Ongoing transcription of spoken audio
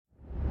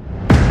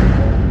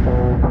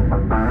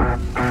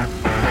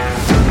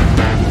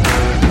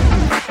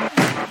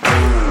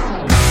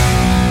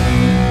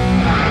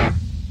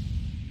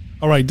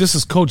right, this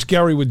is Coach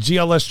Gary with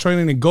GLS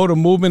Training and Go to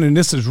Movement, and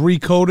this is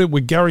Recoded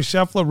with Gary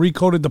Scheffler,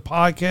 Recoded the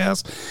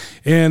podcast.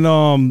 And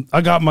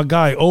I got my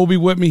guy Obi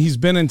with me. He's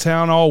been in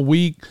town all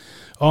week,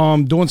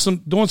 doing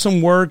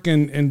some work,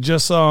 and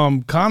just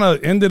kind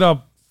of ended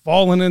up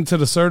falling into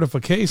the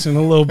certification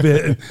a little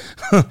bit.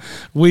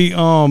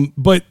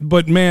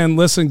 But man,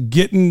 listen,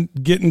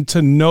 getting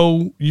to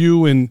know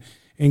you and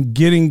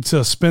getting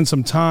to spend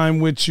some time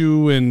with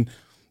you, and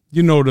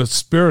you know, the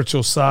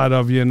spiritual side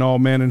of you and all,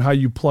 man, and how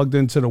you plugged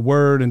into the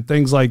word and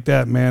things like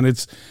that, man.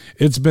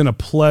 It's been a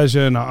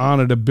pleasure and an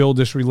honor to build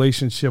this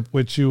relationship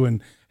with you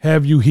and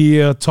have you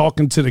here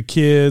talking to the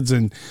kids,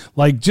 and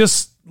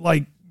just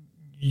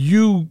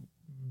you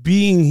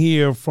being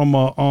here from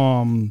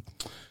a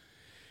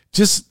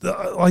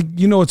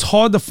it's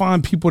hard to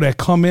find people that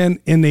come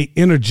in and they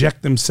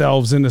interject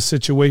themselves into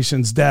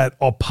situations that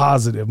are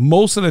positive.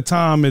 Most of the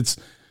time it's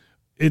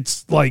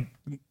like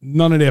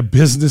none of their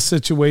business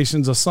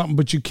situations or something,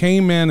 but you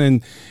came in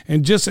and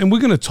we're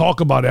going to talk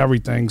about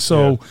everything.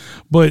 So, yeah.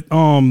 But,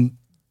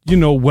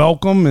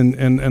 welcome.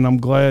 And I'm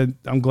glad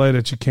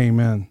that you came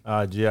in.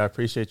 G, I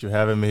appreciate you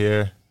having me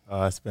here.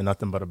 It's been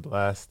nothing but a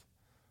blast.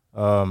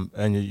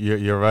 And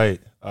you're right.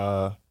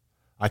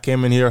 I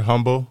came in here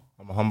humble.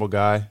 I'm a humble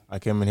guy. I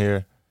came in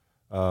here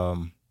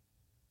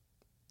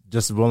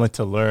just willing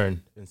to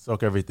learn and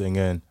soak everything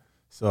in.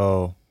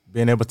 So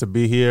being able to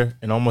be here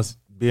and almost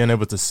being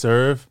able to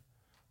serve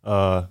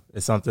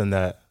is something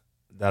that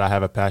I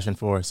have a passion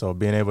for. So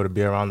being able to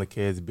be around the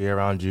kids, be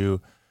around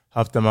you,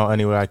 help them out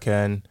any way I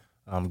can,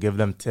 give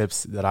them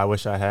tips that I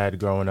wish I had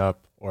growing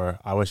up or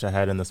I wish I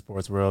had in the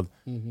sports world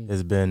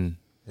has been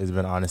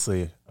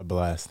honestly a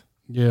blast.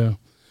 Yeah.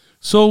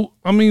 So,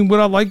 I mean, what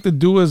I like to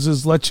do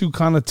is let you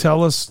kind of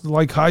tell us,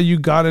 how you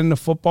got into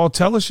football.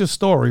 Tell us your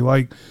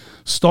story.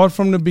 Start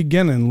from the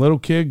beginning. Little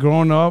kid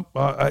growing up.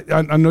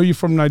 I know you're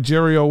from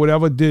Nigeria or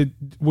whatever.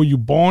 Were you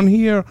born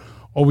here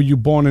or were you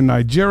born in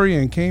Nigeria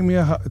and came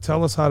here?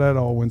 Tell us how that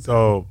all went.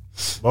 So,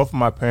 both of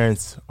my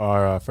parents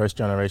are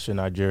first-generation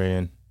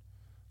Nigerian.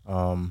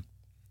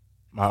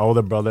 My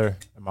older brother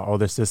and my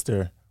older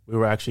sister, we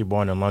were actually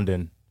born in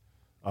London,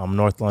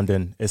 North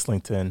London,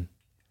 Islington,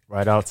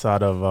 right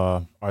outside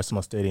of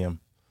Arsenal Stadium.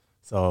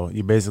 So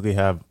you basically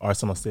have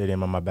Arsenal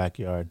Stadium in my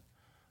backyard.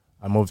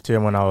 I moved here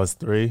when I was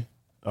 3,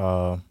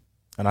 and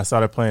I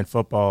started playing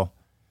football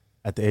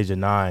at the age of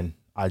 9.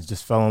 I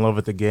just fell in love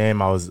with the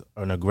game. I was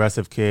an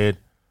aggressive kid.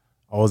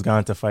 Always got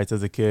into fights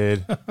as a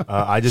kid.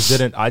 I just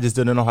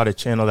didn't know how to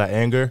channel that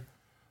anger.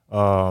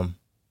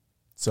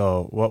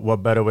 So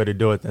what better way to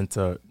do it than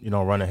to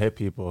run and hit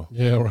people?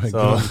 Yeah, right.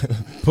 So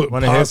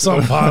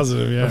something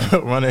positive. Yeah,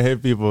 run and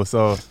hit people.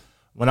 So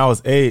when I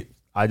was 8,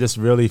 I just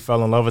really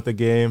fell in love with the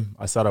game.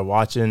 I started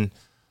watching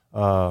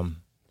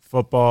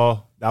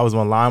football. That was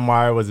when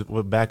LimeWire was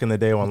back in the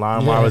day when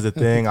LimeWire was a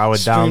thing. I would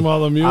stream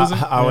all the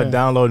music. I would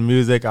download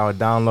music. I would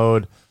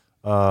download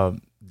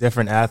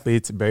different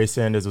athletes. Barry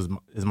Sanders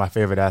is my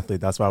favorite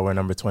athlete. That's why we're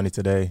number 20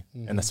 today.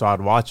 And so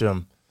I'd watch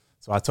him.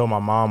 So I told my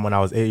mom when I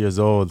was 8 years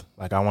old,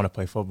 I want to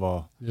play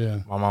football. Yeah.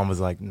 My mom was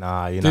like,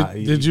 nah, you're not.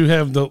 Did you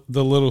have the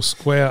little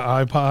square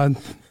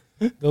iPod?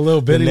 The little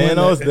bitty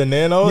the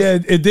nanos. Yeah,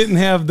 it didn't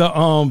have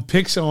the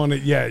picture on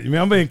it yet.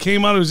 Remember, it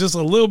came out. It was just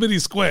a little bitty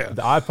square.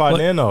 The iPod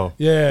Nano.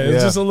 Yeah, it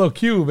was just a little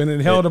cube, and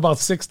it held about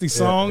 60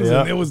 songs,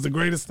 and it was the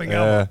greatest thing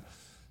ever.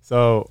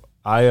 So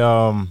I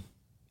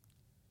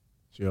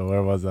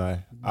where was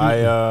I?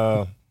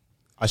 I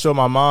showed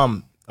my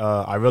mom.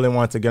 I really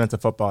wanted to get into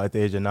football at the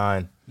age of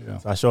 9. Yeah.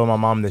 So I showed my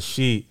mom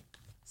the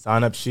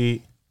sign up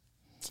sheet.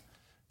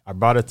 I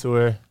brought it to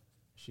her.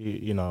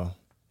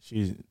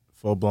 She's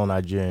full-blown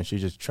Nigerian. She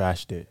just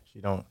trashed it.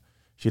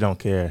 She don't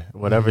care.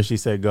 Whatever she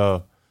said,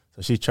 go.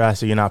 So she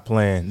trashed it. You're not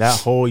playing. That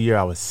whole year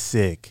I was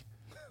sick.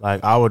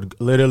 I would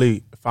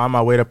literally find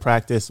my way to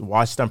practice,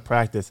 watch them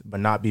practice, but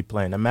not be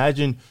playing.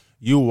 Imagine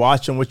you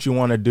watching what you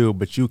want to do,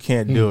 but you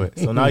can't do it.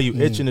 So now you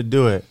itching to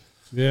do it.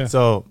 Yeah.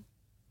 So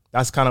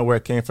that's kind of where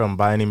it came from,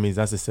 by any means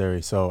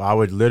necessary. So I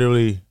would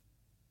literally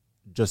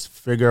just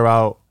figure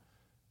out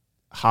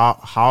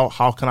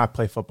how can I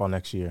play football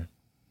next year.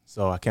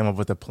 So I came up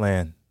with a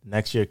plan.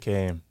 Next year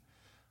came.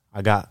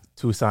 I got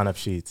 2 sign-up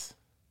sheets.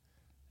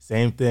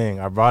 Same thing.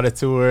 I brought it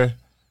to her.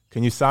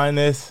 Can you sign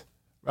this?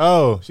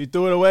 Bro, she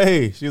threw it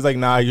away. She was like,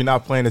 nah, you're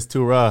not playing. It's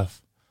too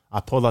rough. I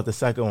pulled out the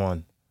second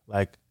one.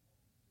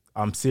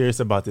 I'm serious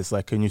about this.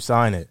 Can you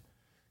sign it?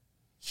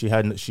 She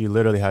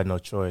literally had no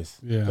choice.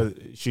 Yeah.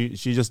 She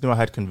just knew I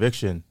had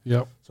conviction.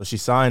 Yep. So she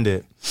signed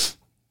it,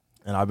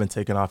 and I've been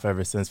taking off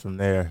ever since from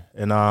there.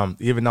 And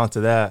even down to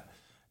that,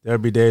 there'll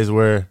be days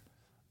where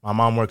my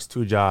mom works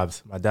 2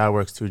 jobs. My dad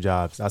works 2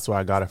 jobs. That's where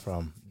I got it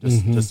from.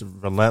 Just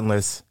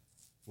relentless.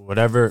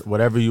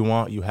 Whatever you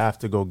want, you have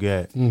to go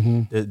get.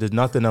 There's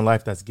nothing in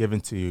life that's given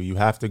to you. You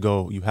have to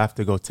go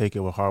take it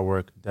with hard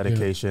work,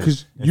 dedication.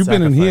 Because you've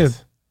been in here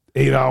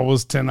 8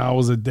 hours, 10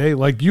 hours a day.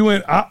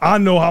 I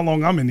know how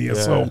long I'm in here.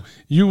 Yeah. So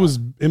you was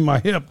in my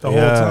hip the whole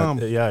time.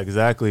 Yeah,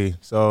 exactly.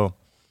 So,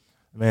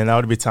 man, that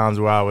would be times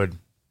where I would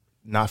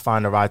not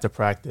find a ride to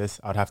practice.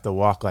 I'd have to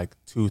walk like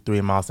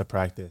 2-3 miles to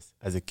practice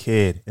as a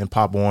kid in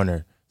Pop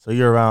Warner. So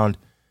you're around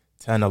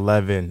 10,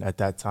 11 at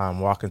that time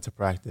walking to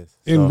practice.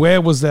 And where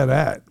was that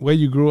at? Where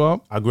you grew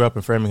up? I grew up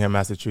in Framingham,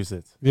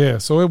 Massachusetts. Yeah,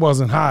 so it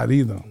wasn't hot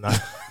either.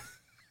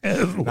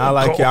 Not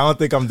like I don't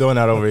think I'm doing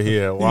that over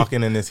here,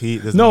 walking in this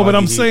heat. No, but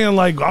I'm saying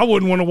like I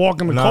wouldn't want to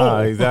walk in the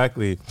cold.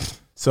 Exactly.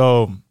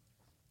 So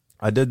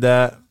I did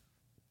that,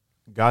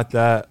 got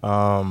that.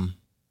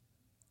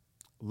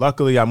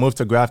 Luckily, I moved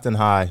to Grafton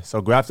High.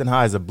 So Grafton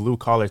High is a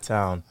blue-collar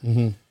town.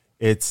 Mm-hmm.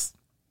 It's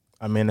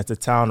a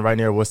town right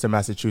near Worcester,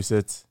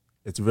 Massachusetts.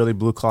 It's really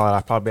blue-collar.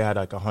 I probably had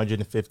like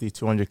 150,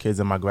 200 kids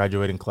in my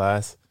graduating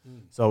class.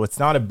 So it's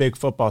not a big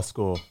football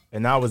school.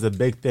 And that was a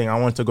big thing. I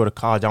wanted to go to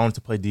college. I wanted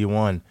to play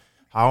D1.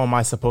 How am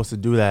I supposed to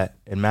do that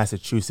in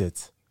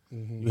Massachusetts?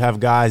 Mm-hmm. You have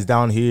guys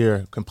down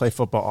here can play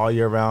football all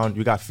year round.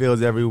 You got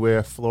fields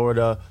everywhere,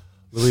 Florida,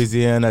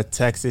 Louisiana,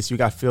 Texas. You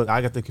got fields.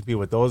 I got to compete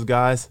with those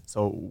guys.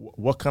 So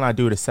what can I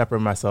do to separate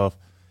myself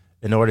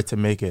in order to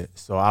make it?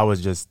 So I was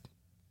just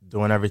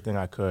doing everything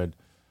I could.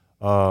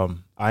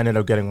 I ended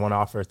up getting one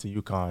offer to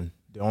UConn.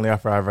 The only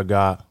offer I ever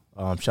got.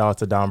 Shout out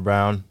to Don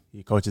Brown.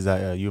 He coaches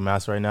at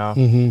UMass right now.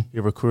 Mm-hmm. He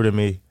recruited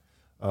me,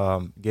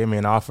 gave me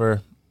an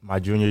offer my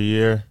junior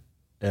year,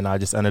 and I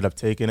just ended up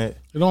taking it.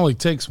 It only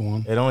takes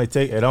one. It only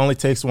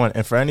takes one.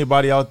 And for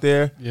anybody out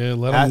there,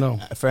 let them know.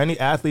 For any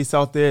athletes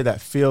out there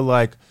that feel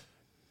like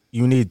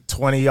you need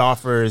 20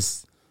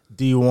 offers,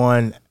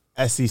 D1,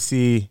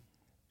 SEC,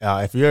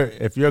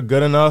 if you're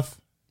good enough,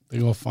 they're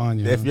gonna find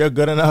you. If you're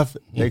good enough,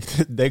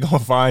 they gonna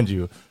find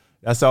you.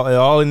 That's all.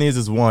 All it needs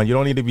is one. You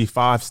don't need to be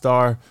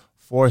 5-star,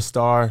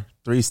 4-star,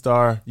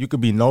 3-star. You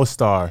could be no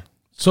star.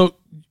 So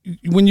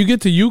when you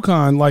get to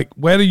UConn, like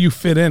where do you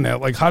fit in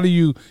at? Like how do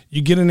you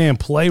get in there and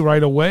play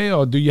right away,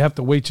 or do you have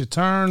to wait your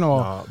turn,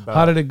 or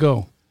how did it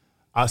go?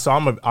 So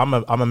I'm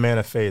a man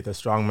of faith, a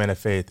strong man of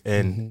faith,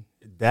 and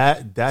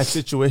that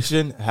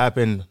situation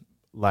happened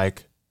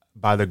like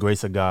by the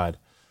grace of God.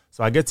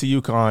 So I get to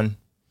UConn,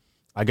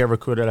 I get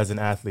recruited as an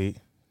athlete.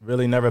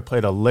 Really never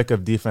played a lick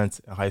of defense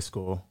in high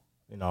school.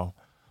 You know,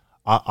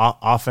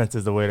 offense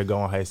is the way to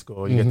go in high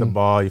school. You get the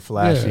ball, you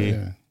flashy.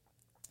 Yeah.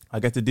 I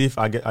get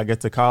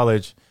to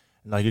college,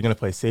 and like you're gonna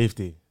play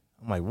safety.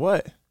 I'm like,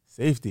 what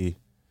safety?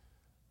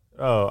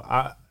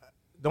 The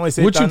only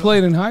safety. What you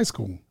played in high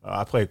school?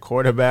 I played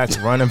quarterback,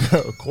 running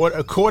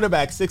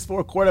quarterback,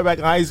 6'4" quarterback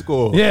in high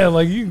school. Yeah,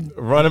 like you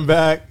running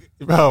back.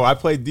 Bro, I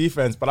played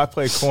defense, but I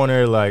played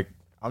corner. Like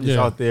I'm just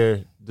out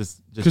there.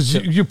 Just because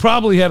you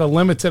probably had a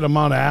limited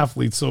amount of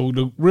athletes, so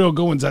the real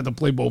good ones had to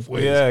play both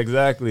ways. Yeah,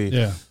 exactly.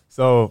 Yeah.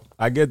 So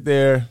I get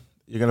there,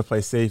 you're gonna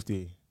play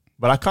safety,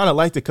 but I kind of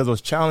liked it because it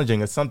was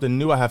challenging. It's something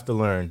new I have to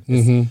learn.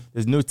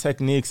 There's new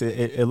techniques.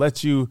 It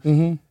lets you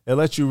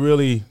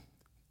really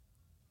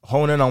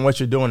hone in on what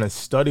you're doing and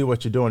study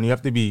what you're doing.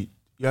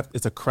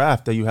 It's a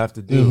craft that you have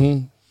to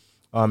do.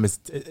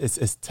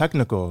 It's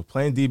technical.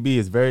 Playing DB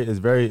is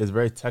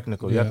very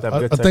technical. You have to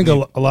have good technique. I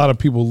think a lot of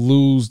people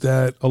lose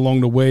that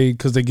along the way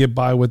because they get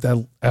by with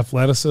that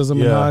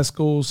athleticism in high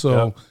school.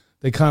 So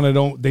they kind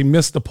of they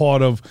miss the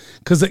part of,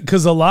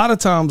 because a lot of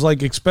times,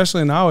 like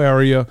especially in our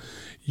area,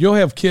 you'll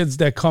have kids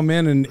that come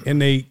in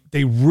and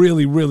they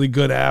really, really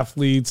good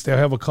athletes. They'll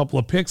have a couple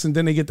of picks, and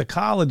then they get to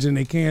college and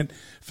they can't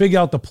figure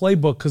out the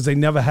playbook because they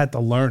never had to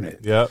learn it.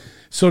 Yep.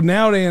 So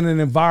now they're in an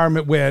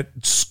environment where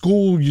at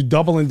school, you're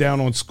doubling down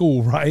on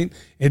school, right?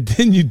 And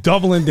then you're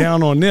doubling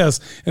down on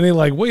this. And they're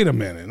like, wait a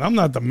minute, I'm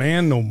not the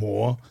man no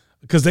more.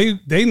 Because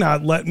they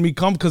not letting me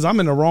come because I'm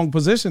in the wrong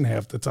position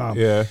half the time.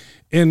 Yeah.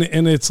 And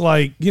it's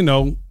like,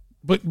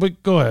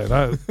 but go ahead.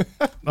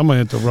 I'm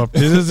going to interrupt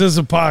you. This is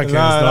a podcast.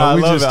 I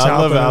love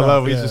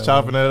it. We just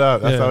chopping it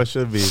up. That's how it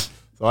should be.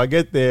 So I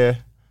get there.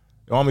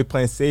 They want me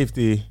playing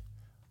safety.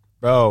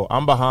 Bro,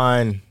 I'm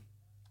behind.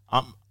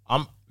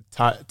 I'm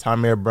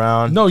Tamir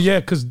Brown. No, yeah,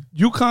 because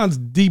UConn's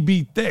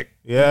DB thick.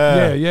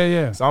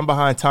 Yeah. So I'm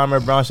behind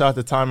Tamir Brown. Shout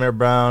out to Tamir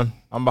Brown.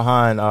 I'm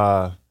behind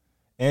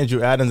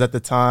Andrew Adams at the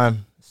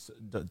time,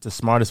 the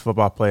smartest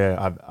football player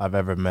I've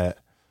ever met.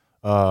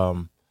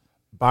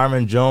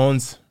 Byron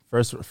Jones,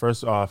 first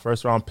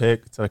round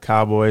pick to the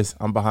Cowboys.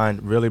 I'm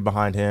really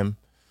behind him.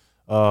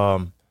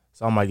 So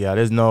I'm like, yeah,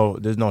 there's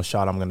no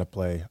shot I'm gonna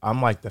play.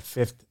 I'm like the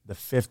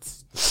fifth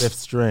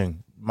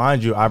string.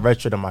 Mind you, I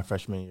redshirted my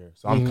freshman year,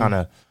 so I'm kind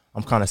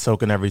of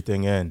soaking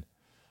everything in.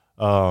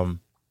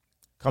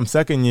 Come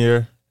second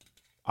year,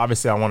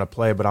 obviously I want to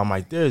play, but I'm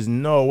like, there's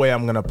no way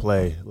I'm gonna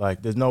play.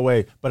 Like, there's no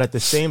way. But at the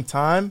same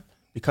time,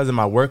 because of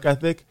my work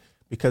ethic,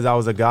 because I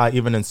was a guy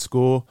even in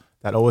school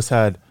that always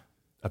had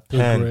a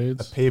pen,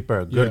 a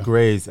paper, good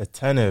grades,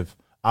 attentive,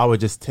 I would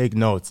just take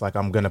notes like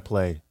I'm gonna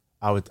play.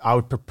 I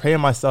would prepare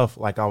myself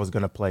like I was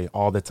gonna play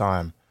all the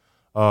time.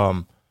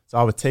 So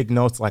I would take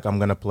notes like I'm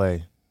gonna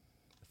play.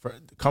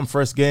 Come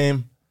first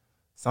game,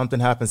 something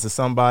happens to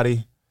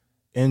somebody,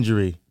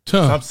 injury.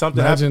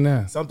 Something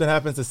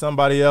happens to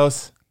somebody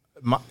else.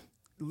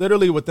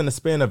 Literally within the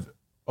span of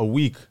a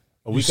week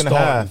and a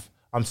half,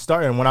 I'm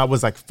starting when I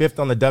was like 5th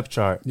on the depth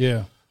chart.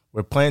 Yeah.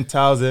 We're playing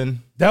Towson.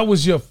 That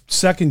was your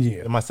second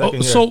year. My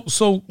second year.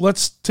 So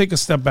let's take a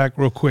step back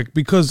real quick,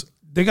 because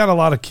they got a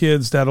lot of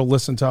kids that'll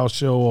listen to our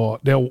show, or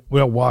they'll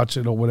watch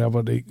it or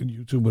whatever, they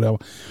YouTube, whatever.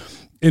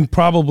 And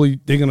probably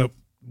they're going to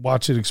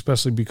watch it,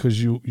 especially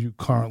because you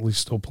currently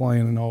still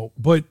playing and all.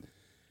 But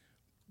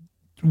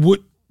what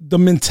the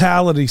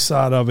mentality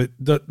side of it,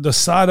 the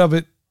side of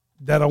it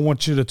that I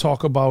want you to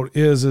talk about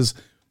is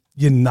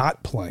you're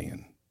not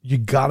playing. You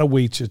got to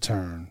wait your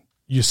turn.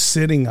 You're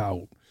sitting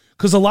out.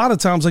 Because a lot of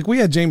times, like we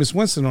had Jameis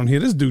Winston on here,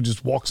 this dude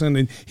just walks in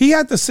and he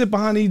had to sit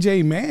behind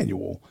E.J.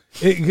 Manuel.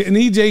 And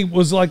E.J.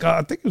 was like,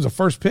 I think it was a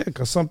first pick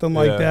or something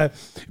like that.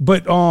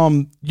 But,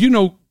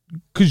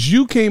 because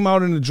you came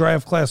out in the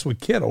draft class with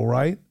Kittle,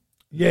 right?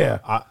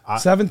 Yeah.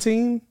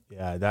 17?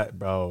 Yeah, that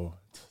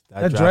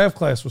draft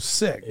class was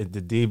sick.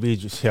 The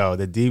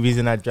DBs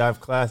in that draft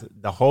class,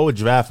 the whole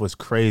draft was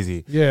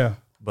crazy. Yeah.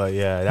 But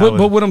yeah,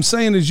 but what I'm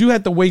saying is you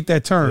had to wait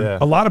that turn. Yeah.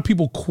 A lot of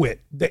people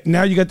quit.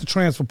 Now you got the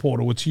transfer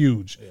portal, it's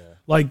huge. Yeah.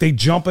 Like they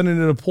jumping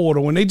into the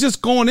portal and they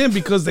just going in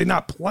because they're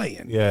not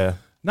playing. Yeah.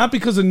 Not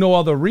because of no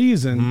other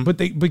reason, but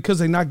because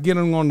they're not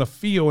getting on the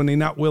field and they're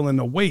not willing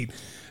to wait.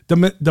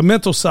 The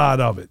mental side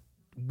of it,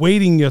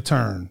 waiting your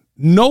turn,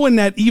 knowing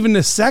that even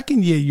the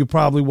second year you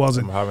probably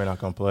wasn't. I'm probably not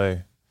gonna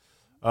play.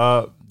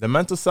 The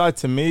mental side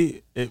to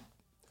me,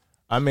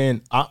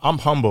 I'm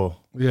humble.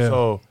 Yeah.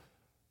 So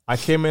I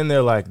came in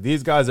there like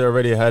these guys are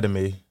already ahead of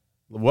me.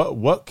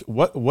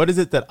 What is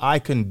it that I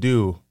can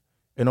do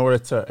in order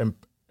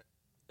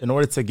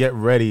to get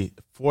ready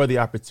for the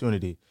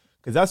opportunity?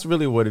 Because that's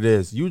really what it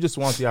is. You just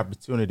want the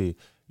opportunity.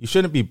 You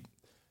shouldn't be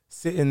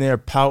sitting there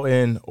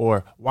pouting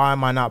or why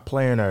am I not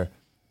playing, or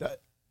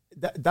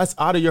that's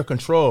out of your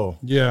control.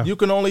 Yeah.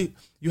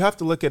 You have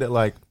to look at it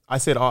like I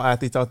said, all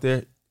athletes out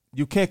there,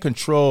 you can't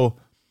control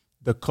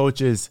the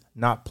coaches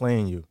not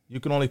playing you. You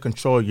can only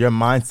control your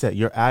mindset,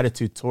 your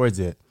attitude towards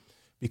it.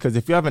 Because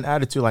if you have an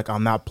attitude like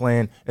I'm not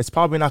playing, it's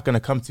probably not going to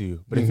come to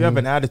you. But if you have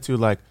an attitude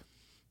like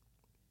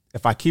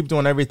if I keep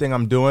doing everything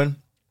I'm doing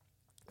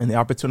and the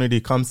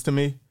opportunity comes to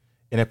me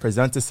and it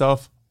presents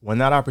itself, when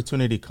that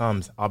opportunity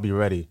comes, I'll be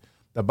ready.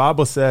 The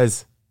Bible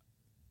says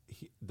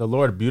the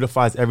Lord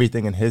beautifies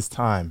everything in his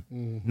time,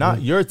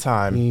 not your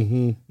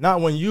time,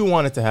 not when you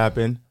want it to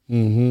happen.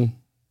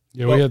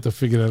 Yeah, we have to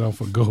figure that out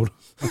for gold.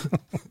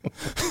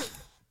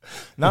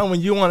 Not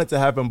when you want it to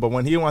happen, but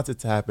when he wants it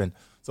to happen.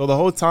 So the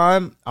whole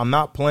time I'm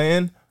not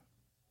playing,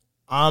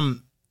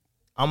 I'm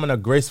in a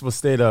graceful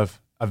state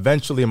of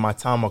eventually my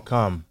time will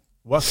come.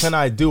 What can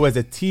I do as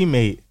a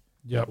teammate?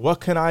 Yep. What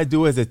can I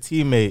do as a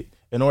teammate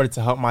in order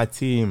to help my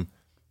team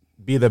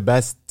be the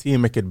best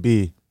team it could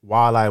be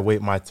while I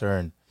wait my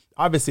turn?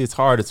 Obviously, it's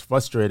hard. It's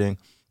frustrating.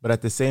 But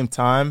at the same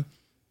time,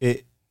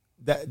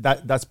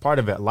 that's part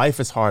of it. Life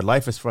is hard.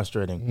 Life is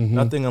frustrating.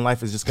 Nothing in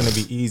life is just going to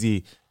be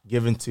easy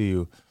given to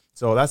you.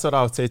 So that's what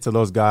I would say to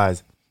those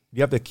guys.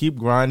 You have to keep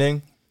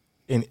grinding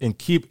and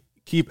keep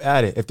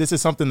at it. If this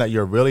is something that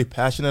you're really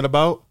passionate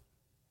about,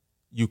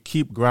 you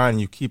keep grinding,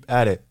 you keep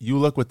at it. You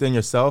look within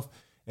yourself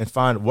and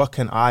find what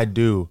can I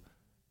do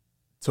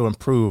to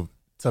improve,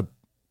 to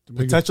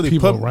potentially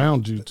people put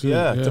around you too.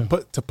 Yeah,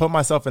 to put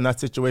myself in that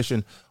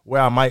situation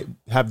where I might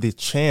have the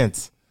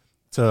chance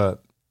to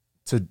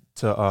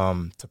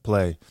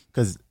play,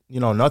 because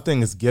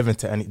nothing is given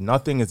to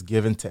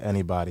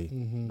anybody.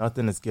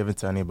 Nothing is given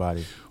to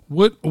anybody.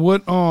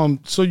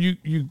 So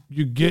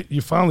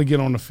you finally get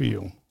on the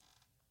field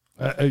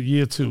at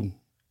year 2.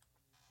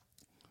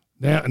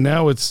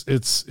 Now it's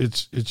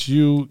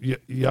you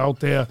out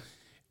there,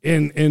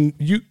 and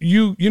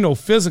you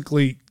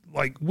physically,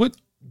 like, what,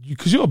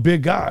 because you're a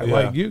big guy,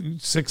 like you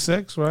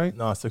 6'6", right?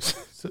 No,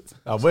 6'6".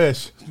 I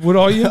wish. What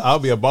are you? I'll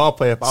be a ball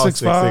player if I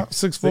was 6'5",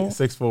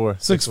 6'4",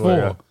 6'4".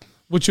 Yeah.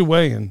 What you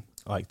weighing?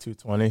 Like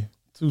 220.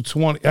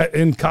 220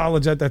 in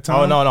college at that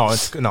time? Oh no!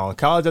 In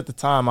college at the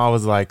time, I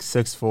was like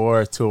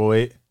 6'4",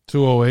 208.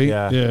 208.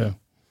 Yeah.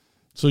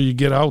 So you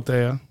get out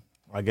there.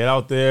 I get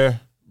out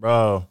there,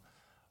 bro.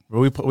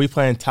 We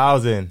playing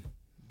Towson.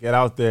 Get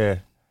out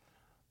there.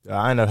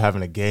 I ended up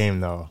having a game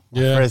though.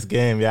 My first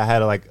game, I had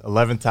like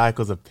 11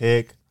 tackles, a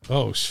pick.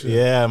 Oh shit.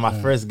 Yeah,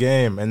 my first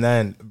game, and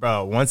then,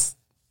 bro, once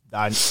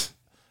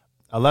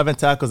 11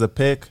 tackles, a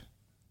pick.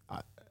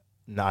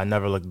 I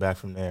never looked back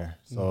from there.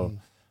 So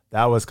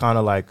that was kind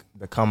of like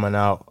the coming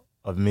out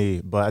of me.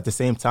 But at the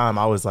same time,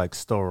 I was like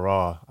still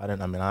raw. I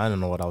didn't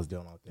know what I was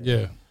doing out there.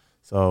 Yeah.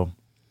 So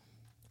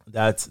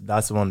that's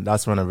when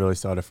it really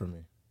started for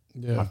me.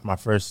 Yeah. My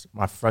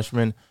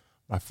freshman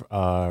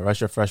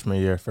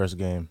year, first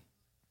game.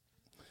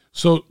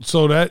 So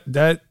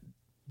that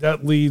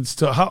leads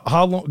to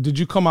how long did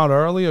you come out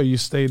early, or you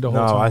stayed the whole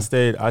time?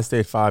 No, I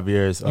stayed 5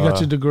 years. You got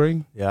your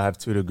degree? Yeah, I have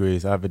 2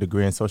 degrees. I have a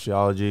degree in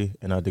sociology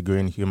and a degree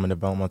in human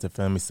development and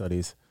family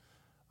studies.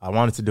 I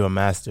wanted to do a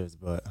master's,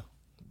 but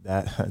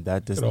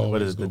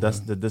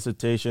the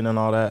dissertation and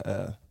all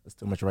that, it's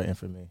too much writing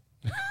for me.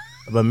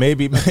 But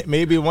maybe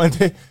one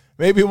day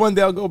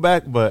I'll go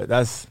back, but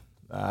that's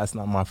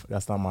not my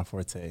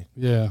forte.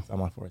 Yeah, it's not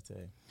my forte.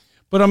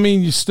 But I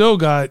mean, you still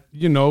got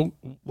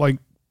like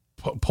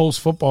post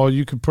football,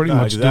 you could pretty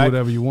much do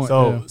whatever you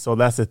want. So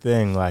that's the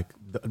thing. Like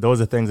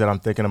those are things that I'm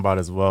thinking about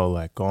as well.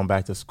 Like going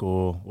back to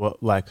school. Well,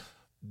 like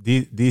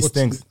these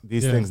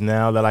things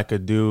now that I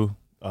could do.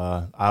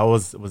 I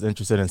always was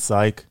interested in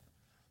psych,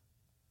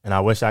 and I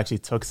wish I actually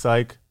took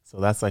psych. So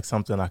that's like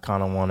something I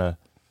kind of want to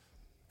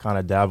kind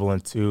of dabble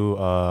into,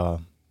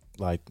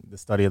 like the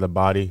study of the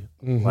body,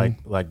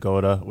 like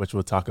Goda, which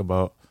we'll talk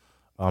about.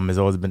 Has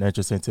always been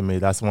interesting to me.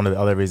 That's one of the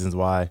other reasons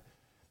why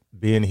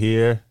being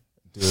here,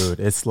 dude,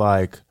 it's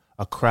like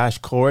a crash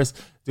course.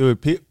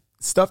 Dude,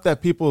 stuff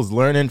that people's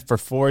learning for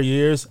 4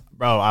 years,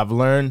 bro, I've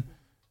learned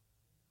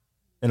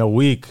in a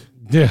week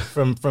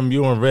from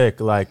you and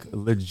Rick, like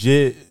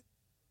legit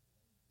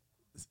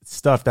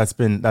stuff that's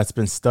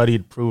been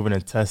studied, proven,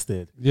 and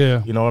tested.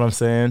 Yeah. You know what I'm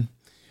saying?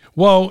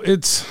 Well,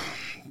 it's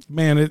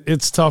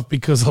tough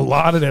because a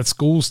lot of that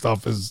school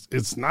stuff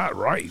it's not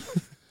right.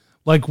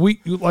 Like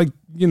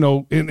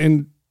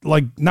and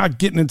like not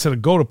getting into the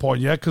go-to part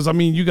yet, because I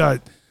mean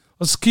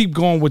let's keep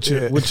going with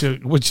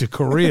your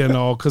career and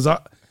all, because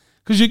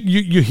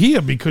you're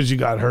here because you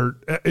got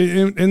hurt,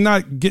 and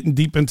not getting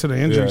deep into the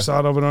injury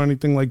side of it or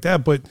anything like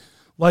that. But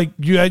like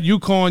you at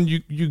UConn,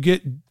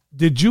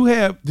 did you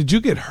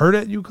get hurt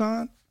at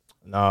UConn?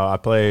 No, I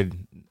played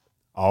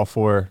all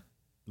 4.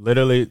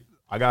 Literally,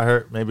 I got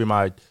hurt maybe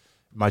my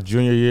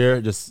junior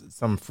year, just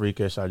something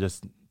freakish. I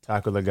just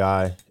tackled a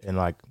guy and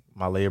like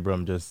my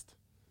labrum just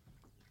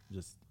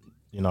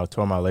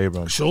tore my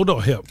labrum. Shoulder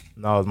or hip?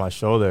 No, it was my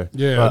shoulder.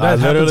 Yeah, but that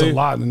happens a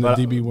lot in the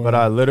DB world. But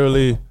I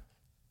literally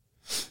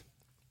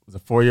was a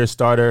 4-year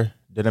starter,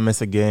 didn't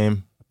miss a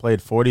game. I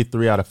played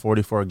 43 out of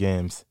 44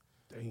 games.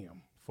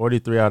 Damn.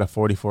 43 out of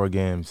 44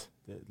 games.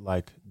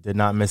 Like, did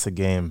not miss a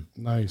game.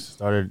 Nice.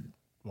 Started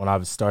when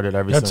I started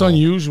every That's single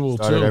unusual,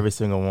 started too. every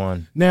single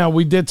one. Now,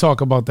 we did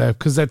talk about that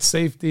because that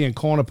safety and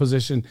corner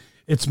position,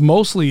 it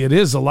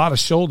is a lot of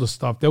shoulder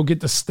stuff. They'll get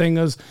the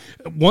stingers.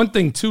 One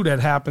thing, too, that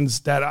happens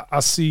that I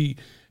see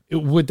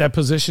with that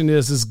position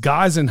is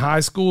guys in high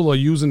school are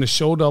using the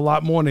shoulder a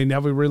lot more, and they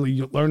never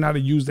really learn how to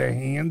use their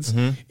hands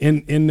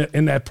in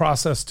that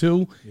process,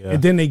 too. Yeah.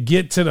 And then they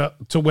get to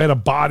where the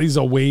bodies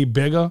are way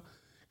bigger,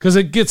 because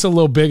it gets a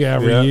little bigger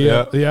every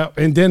year. Yeah.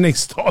 And then they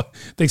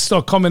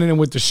start coming in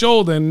with the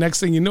shoulder, and next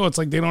thing you know, it's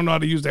like they don't know how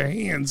to use their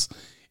hands.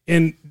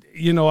 And,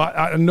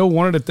 I know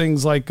one of the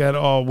things like that,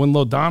 when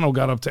Lodano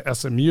got up to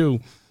SMU,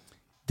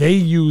 they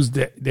used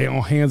their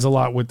own hands a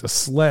lot with the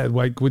sled,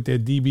 like with their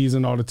DBs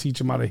and all, to teach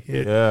them how to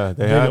hit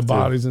bigger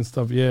bodies and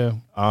stuff. Yeah.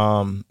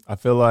 I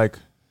feel like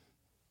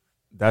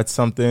that's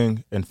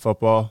something in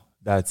football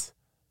that's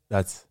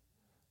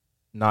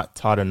not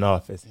taught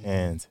enough. Is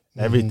hands.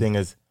 Everything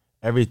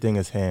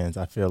is hands.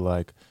 I feel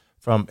like,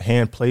 from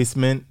hand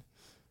placement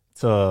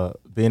to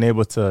being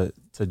able to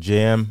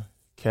jam,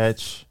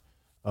 catch,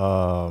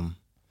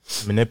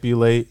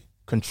 manipulate,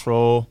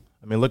 control.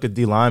 I mean, look at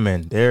D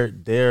linemen.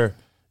 They're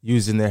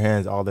using their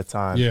hands all the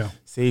time. Yeah.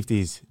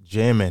 Safeties,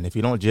 jamming. If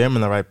you don't jam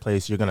in the right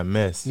place, you're gonna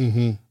miss.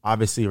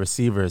 Obviously,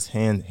 receivers,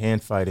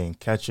 hand fighting,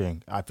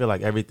 catching. I feel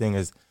like everything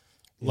is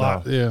a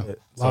lot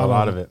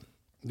of it.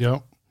 Yeah.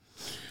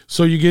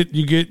 So you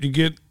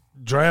get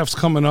drafts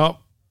coming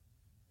up.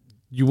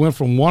 You went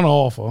from one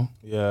offer,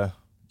 to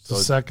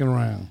second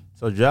round.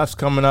 So drafts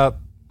coming up.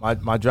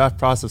 My draft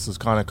process was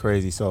kind of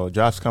crazy. So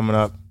drafts coming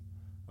up.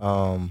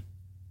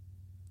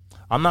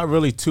 I'm not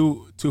really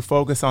too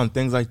focused on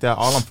things like that.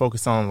 All I'm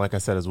focused on, like I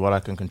said, is what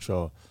I can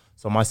control.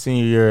 So my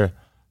senior year,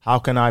 how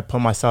can I put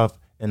myself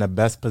in the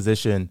best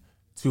position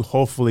to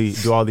hopefully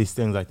do all these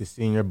things, like the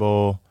Senior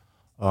Bowl,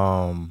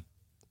 the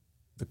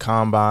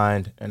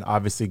combine, and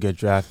obviously get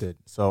drafted.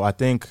 So I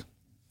think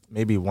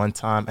maybe one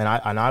time,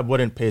 and I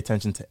wouldn't pay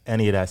attention to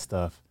any of that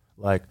stuff.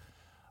 Like,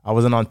 I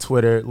wasn't on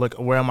Twitter. Look,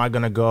 where am I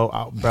gonna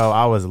go, bro?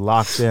 I was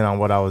locked in on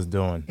what I was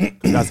doing.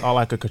 That's all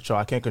I could control.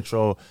 I can't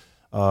control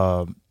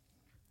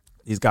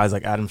these guys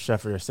like Adam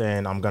Schefter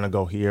saying I'm gonna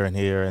go here and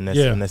here and this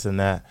and this and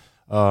that.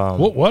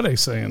 What were they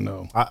saying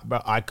though?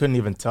 I couldn't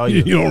even tell you.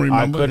 You don't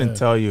remember? I couldn't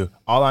tell you.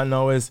 All I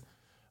know is,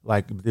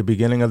 like, the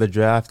beginning of the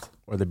draft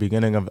or the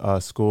beginning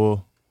of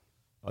school,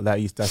 that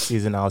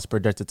season, I was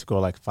predicted to go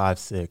like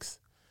 5'6",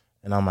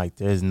 and I'm like,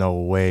 there's no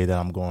way that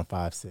I'm going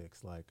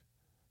 5'6". Like,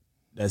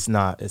 it's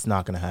not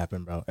gonna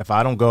happen, bro. If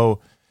I don't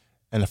go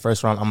in the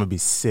first round, I'm gonna be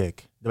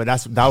sick. But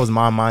that was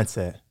my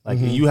mindset. Like,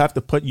 you have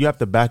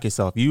to back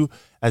yourself. You,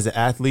 as an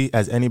athlete,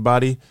 as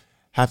anybody,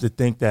 have to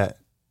think that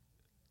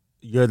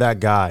you're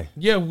that guy.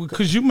 Yeah,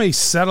 because you may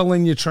settle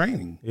in your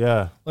training.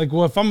 Yeah. Like,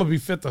 well, if I'm going to be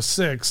 5th or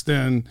 6th,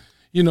 then,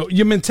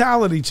 your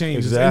mentality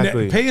changes.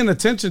 Exactly. And paying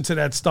attention to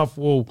that stuff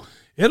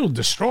it'll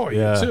destroy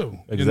you too.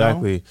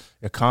 Exactly.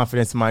 Your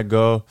confidence might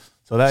go.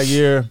 So that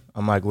year,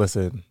 I'm like,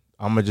 listen,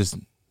 I'm gonna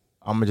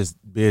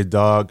just be a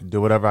dog,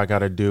 do whatever I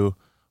gotta do,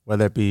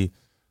 whether it be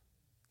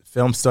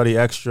film study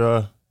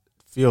extra,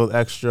 field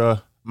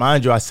extra.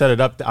 Mind you, I set it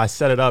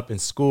up in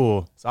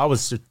school. So I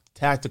was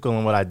tactical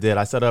in what I did.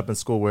 I set it up in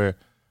school where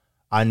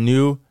I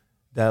knew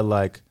that,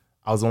 like,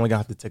 I was only gonna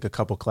have to take a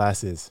couple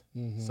classes.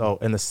 So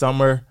in the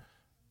summer,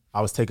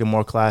 I was taking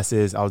more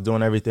classes. I was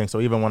doing everything. So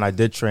even when I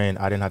did train,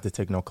 I didn't have to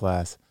take no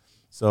class.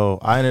 So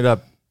I ended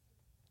up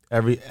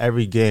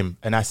every game,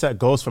 and I set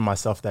goals for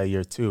myself that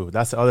year too.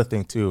 That's the other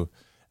thing too.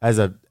 As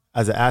an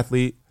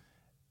athlete,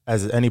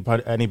 as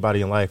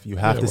anybody in life, you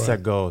have to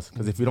set goals,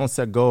 because if you don't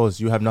set goals,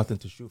 you have nothing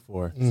to shoot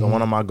for. So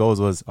one of my goals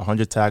was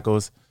 100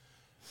 tackles,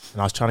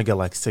 and I was trying to get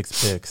like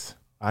 6 picks.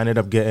 I ended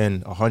up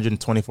getting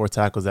 124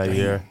 tackles that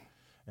year,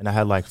 and I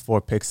had like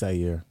 4 picks that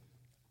year.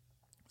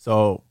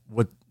 So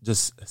with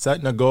just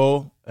setting a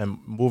goal and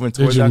moving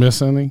towards Did you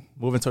miss any?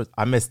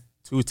 I missed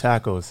 2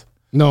 tackles.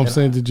 No, I'm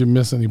saying, did you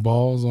miss any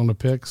balls on the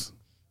picks?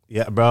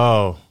 Yeah,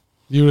 bro.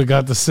 You would have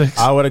got the 6.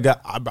 I would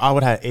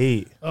have had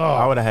 8. Oh.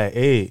 I would have had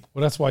 8.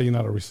 Well, that's why you're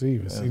not a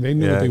receiver. See, they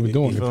knew what they were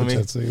doing.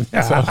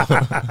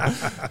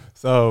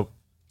 So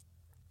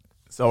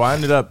I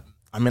ended up,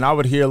 I mean, I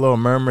would hear little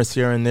murmurs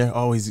here and there.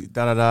 Oh, he's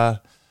da-da-da.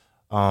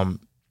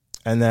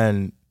 And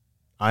then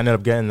I ended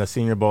up getting the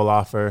Senior Bowl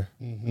offer.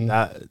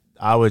 That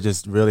I was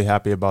just really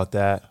happy about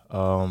that.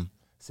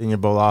 Senior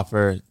Bowl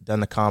offer, then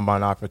the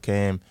Combine offer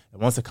came.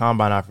 And once the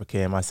Combine offer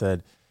came, I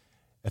said,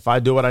 if I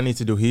do what I need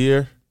to do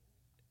here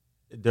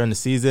during the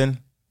season,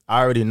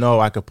 I already know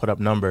I could put up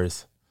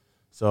numbers.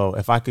 So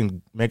if I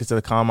can make it to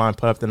the Combine,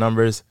 put up the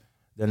numbers,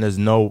 then there's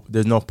no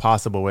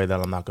possible way that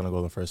I'm not going to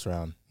go the first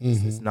round.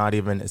 It's not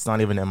even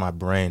in my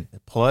brain.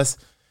 Plus,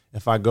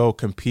 if I go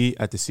compete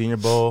at the Senior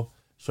Bowl,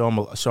 show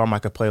them I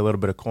could play a little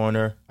bit of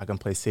corner, I can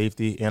play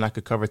safety, and I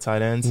could cover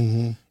tight ends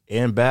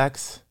and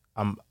backs.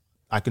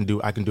 I can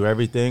do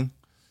everything.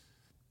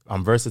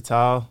 I'm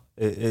versatile.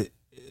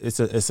 It's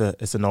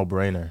a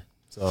no-brainer.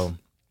 So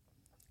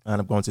I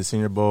ended up going to the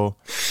Senior Bowl,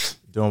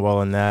 doing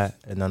well in that,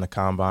 and then the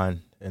Combine,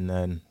 and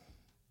then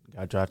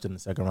got drafted in the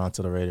second round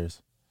to the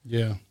Raiders.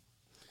 Yeah.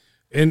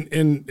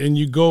 And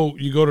you go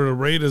to the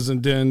Raiders,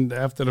 and then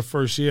after the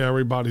first year,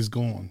 everybody's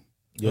gone.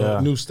 Yeah.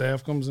 New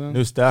staff comes in.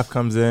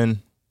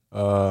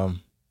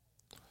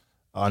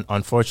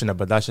 Unfortunate,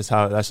 but that's just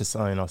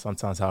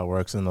sometimes how it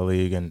works in the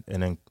league and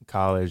in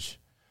college.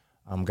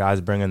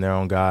 Guys bringing their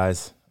own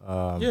guys.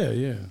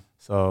 Yeah.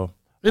 So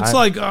it's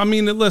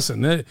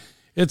listen, it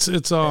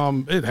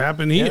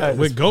happened here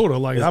with Goda.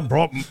 Like I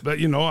brought,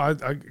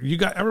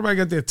 everybody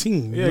got their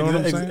team. You know what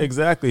I'm saying?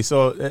 Exactly.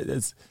 So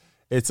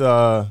it's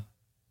I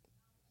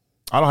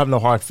don't have no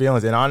hard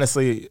feelings, and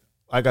honestly,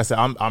 like I said,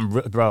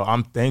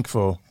 I'm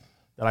thankful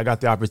that I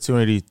got the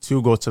opportunity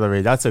to go to the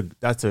Raiders.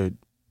 That's a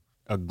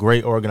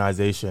great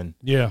organization.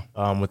 Yeah.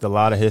 With a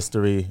lot of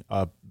history.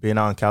 Being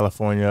out in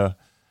California,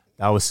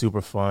 that was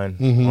super fun.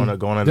 Going to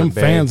the Them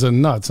Bay. fans are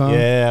nuts, huh?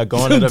 Yeah,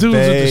 going to the dudes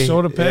Bay. with the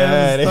shoulder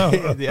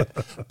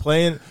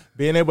pads.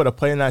 Being able to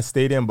play in that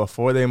stadium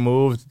before they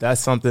moved,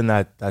 that's something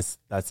that's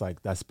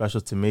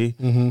special to me,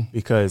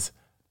 because,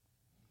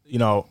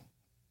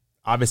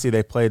 obviously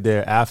they played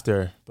there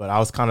after, but I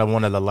was kind of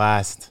one of the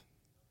last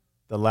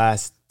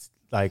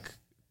like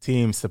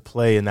teams to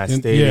play in that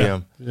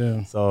stadium.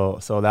 Yeah. So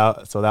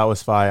that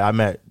was fire. I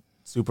met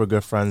super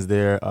good friends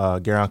there.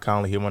 Garron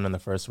Conley, he won in the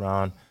first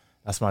round.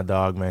 That's my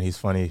dog, man. He's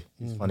funny.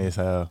 He's funny as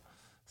hell.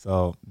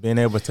 So being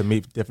able to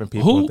meet different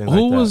people and things like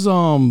that.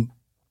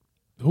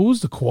 Who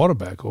was the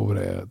quarterback over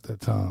there at that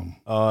time?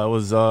 It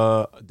was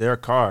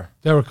Derek Carr.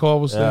 Derek Carr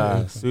was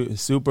there.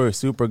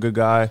 Super good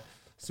guy,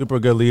 super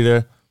good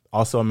leader.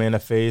 Also a man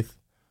of faith.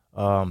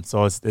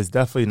 So it's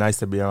definitely nice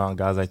to be around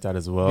guys like that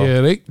as well.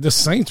 Yeah, the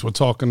Saints were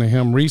talking to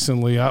him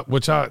recently, I've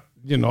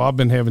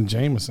been having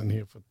Jameson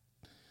here for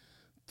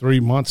 3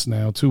 months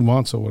now, 2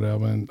 months or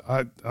whatever, and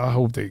I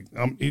hope they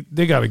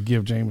got to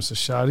give Jameis a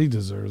shot. He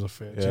deserves a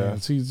fair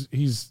chance.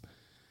 He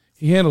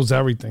handles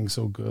everything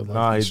so good.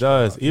 He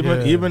does.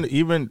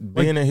 Even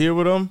being in here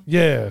with him.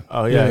 Yeah.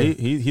 Oh yeah.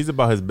 He's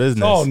about his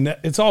business.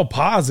 It's all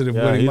positive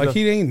with him. Like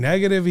he ain't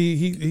negative.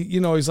 He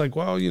he's like,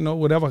 well,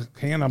 whatever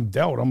hand I'm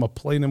dealt, I'm gonna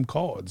play them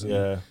cards.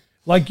 And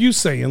like you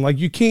saying, like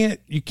you can't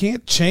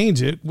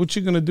change it. What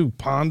you gonna do?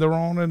 Ponder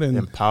on it and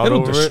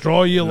it'll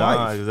destroy your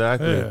life.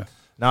 Exactly. Yeah.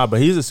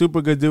 But he's a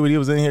super good dude. He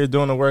was in here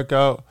doing the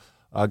workout.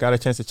 I got a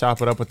chance to chop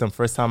it up with him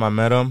first time I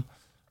met him.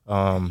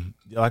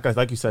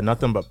 Like you said,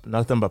 nothing but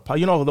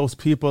those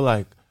people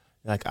like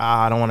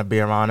I don't want to be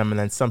around him, and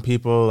then some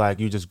people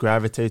like you just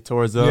gravitate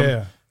towards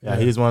them. Yeah.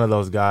 He's one of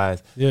those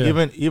guys. Yeah.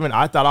 Even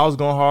I thought I was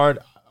going hard.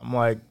 I'm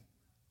like,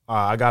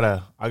 I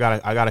gotta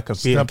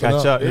compete and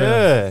catch up.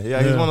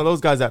 Yeah. He's one of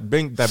those guys that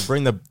bring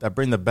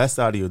the best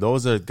out of you.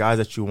 Those are guys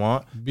that you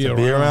want to be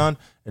around,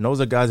 and those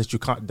are guys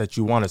that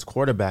you want as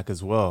quarterback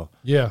as well.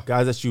 Yeah,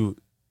 guys that you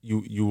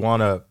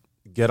want to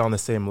get on the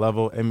same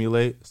level,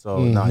 emulate.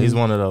 So he's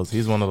one of those.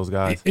 He's one of those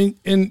guys. And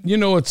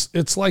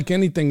it's like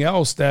anything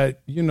else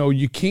that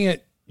you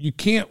can't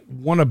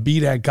want to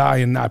be that guy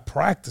and not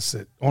practice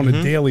it on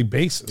a daily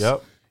basis.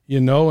 Yep.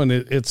 And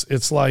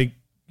it's like.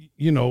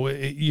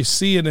 You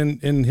see it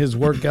in his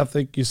work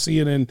ethic. You see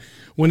it in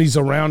when he's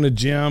around the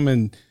gym,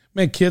 and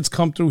man, kids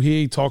come through here.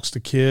 He talks to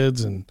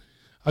kids, and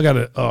I got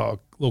a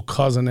little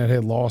cousin that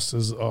had lost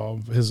his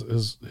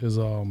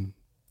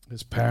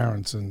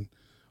parents, and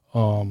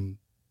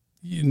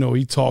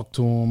he talked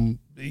to him.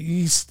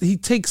 He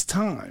takes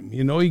time.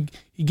 He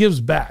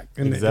gives back,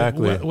 and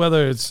exactly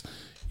whether it's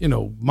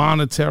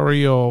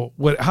monetary or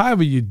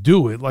however you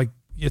do it, like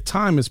your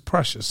time is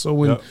precious. So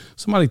when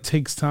somebody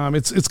takes time,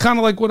 it's kind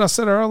of like what I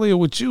said earlier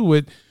with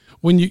you.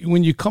 When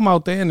you come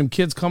out there and them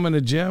kids come in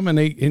the gym and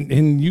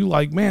and you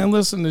like, man,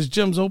 listen, this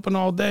gym's open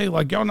all day.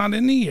 Like, y'all not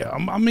in here.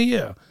 I'm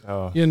here.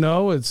 Oh, I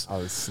was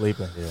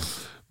sleeping here.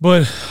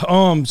 But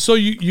so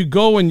you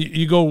go and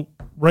you go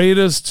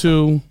Raiders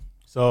to.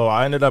 So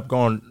I ended up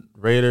going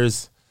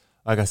Raiders.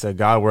 Like I said,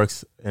 God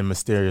works in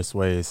mysterious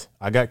ways.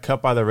 I got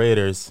cut by the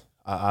Raiders.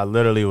 I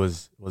literally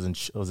was in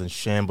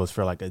shambles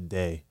for like a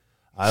day.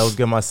 I would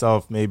give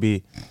myself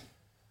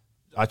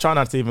I try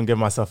not to even give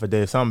myself a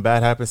day. If something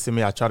bad happens to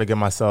me, I try to give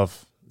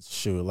myself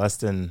less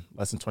than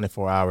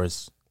 24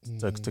 hours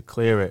to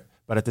clear it.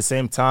 But at the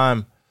same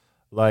time,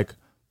 like,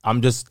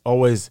 I'm just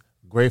always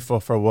grateful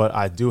for what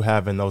I do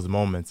have in those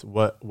moments,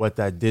 what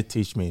that did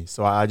teach me.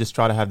 So I just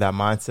try to have that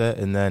mindset,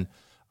 and then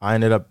I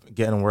ended up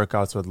getting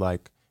workouts with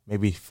like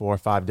maybe 4 or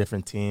 5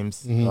 different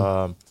teams.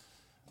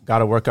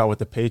 Got a workout with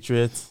the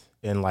Patriots,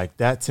 and like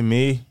that to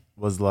me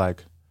was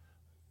like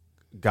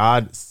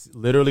God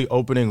literally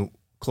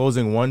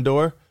closing one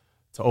door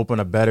to open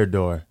a better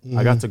door.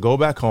 I got to go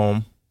back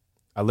home.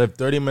 I lived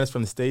 30 minutes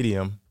from the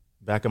stadium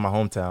back in my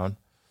hometown.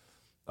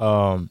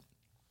 So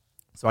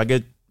I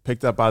get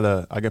picked up by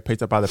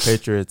the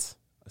Patriots.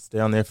 I stay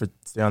on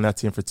that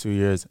team for 2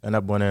 years. End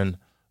up winning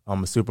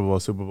a Super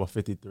Bowl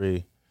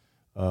 53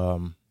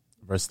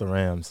 versus the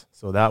Rams.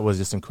 So that was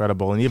just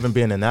incredible. And even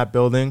being in that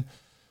building,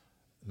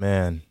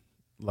 man,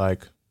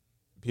 like,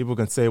 people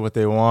can say what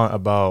they want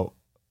about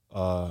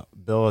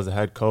Bill as a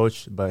head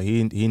coach, but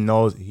he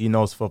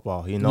knows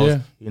football. He knows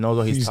what he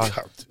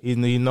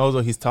knows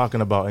what he's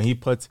talking about, and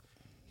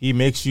he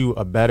makes you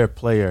a better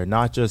player,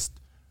 not just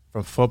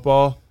from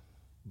football,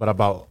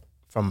 but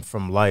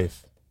from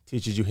life.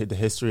 Teaches you the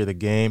history of the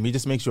game. He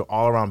just makes you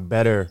all around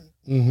better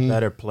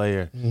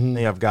player. Then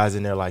you have guys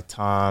in there like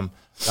Tom.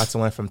 Got to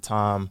learn from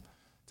Tom.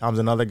 Tom's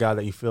another guy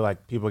that you feel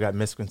like people got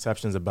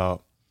misconceptions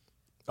about.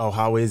 Oh,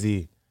 how is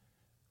he?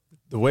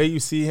 The way you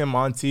see him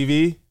on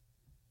TV,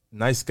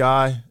 nice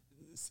guy,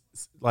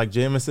 like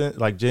Jameson,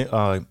 like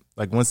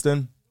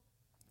Winston,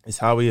 is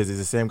how he is. He's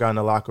the same guy in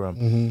the locker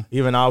room.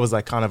 Even I was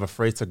like kind of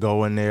afraid to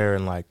go in there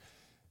and like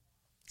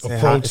say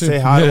hi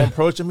to him,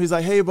 approach him. He's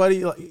like, hey,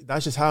 buddy, like,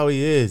 that's just how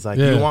he is. Like,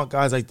 you want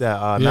guys like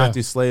that.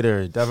 Matthew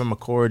Slater, Devin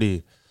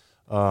McCourty,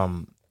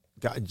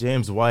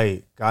 James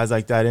White, guys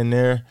like that in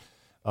there.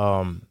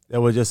 It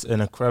was just an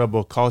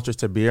incredible culture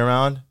to be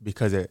around,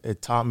 because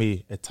it taught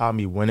me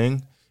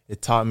winning.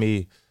 It taught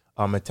me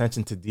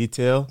attention to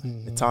detail.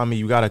 It taught me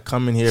you got to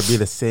come in here, be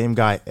the same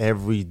guy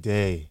every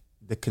day.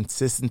 The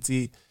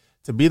consistency.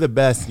 To be the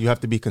best, you have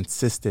to be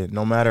consistent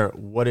no matter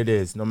what it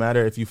is. No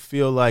matter if you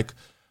feel like,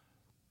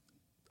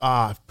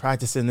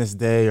 practicing this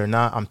day or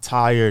not, I'm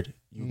tired.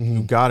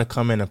 You got to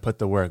come in and put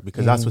the work,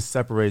 because that's what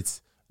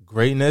separates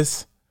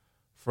greatness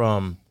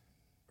from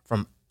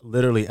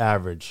literally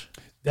average.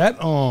 That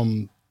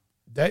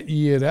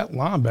year, that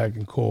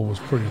linebacking core was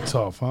pretty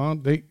tough, huh?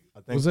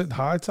 Was it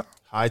Hightower?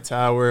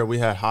 Hightower. We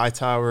had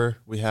Hightower.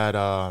 We had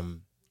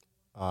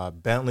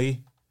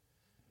Bentley.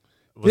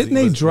 Did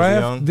they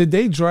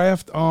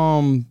draft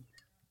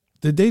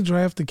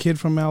the kid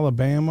from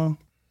Alabama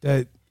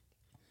that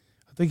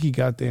I think he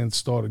got there and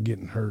started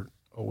getting hurt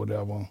or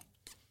whatever?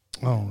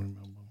 I don't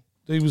remember.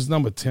 He was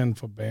number 10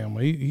 for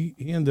Bama. He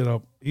ended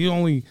up,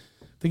 I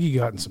think he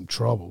got in some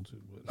trouble too.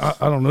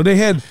 I don't know.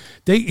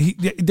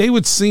 They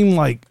would seem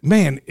like,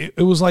 man,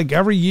 it was like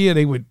every year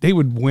they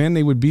would win,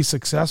 they would be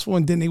successful,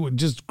 and then they would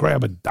just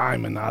grab a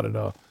diamond out of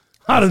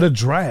the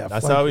draft.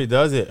 That's how he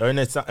does it. Or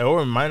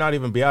it might not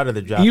even be out of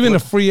the draft. Even a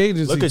free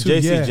agency. Look at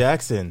J.C.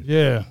 Jackson.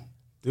 Yeah.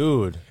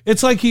 Dude.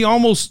 It's like he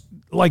almost,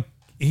 like,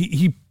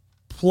 he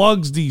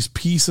plugs these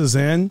pieces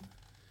in,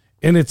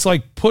 and it's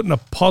like putting a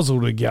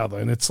puzzle together,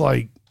 and it's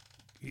like,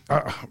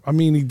 I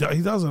mean, he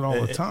does it all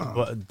the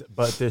time.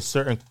 But there's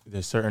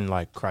certain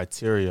like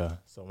criteria.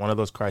 So one of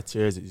those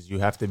criteria is you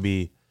have to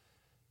be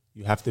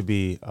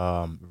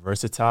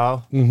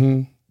versatile,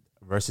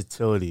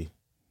 versatility,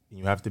 and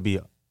you have to be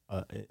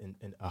a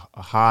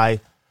high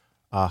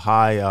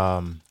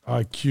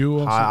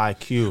IQ. High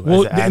IQ.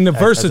 Well, and the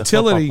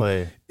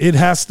versatility, it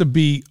has to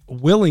be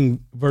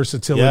willing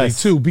versatility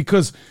too,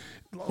 because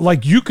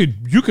like you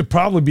could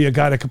probably be a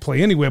guy that could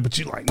play anywhere, but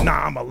you're like,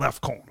 nah, I'm a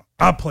left corner.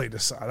 I play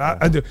this side.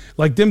 I do.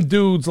 Like them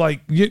dudes, like,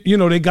 you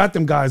know, they got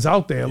them guys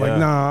out there. Like,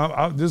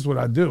 nah, this is what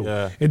I do.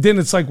 Yeah. And then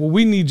it's like, well,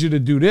 we need you to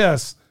do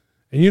this,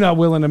 and you're not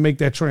willing to make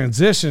that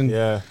transition.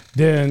 Yeah.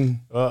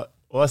 Then. Well,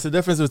 it's the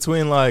difference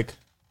between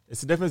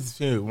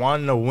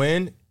wanting to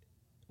win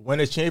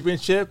a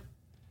championship,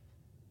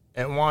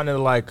 and wanting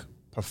to like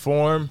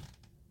perform,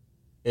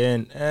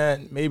 and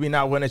maybe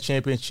not win a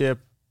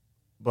championship,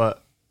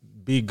 but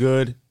be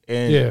good.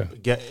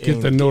 And get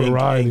the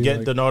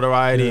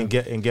notoriety, and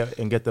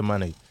get the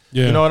money.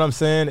 Yeah. You know what I'm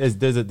saying?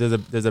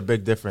 There's a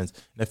big difference.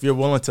 And if you're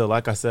willing to,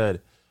 like I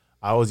said,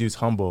 I always use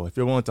humble. If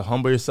you're willing to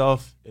humble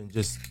yourself and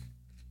just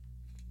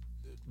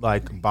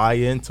like buy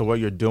into what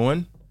you're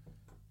doing,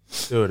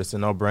 dude, it's a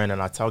no-brainer.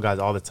 And I tell guys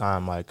all the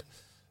time, like,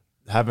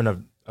 having a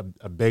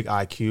big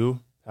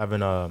IQ,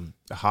 having a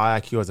high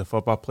IQ as a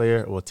football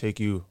player will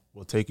take you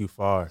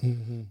far.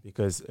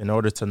 Because in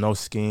order to know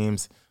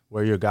schemes,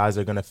 where your guys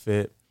are gonna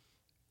fit,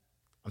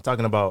 I'm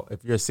talking about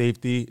if you're a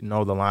safety,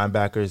 know the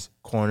linebackers,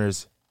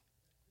 corners,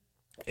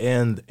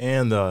 and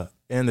the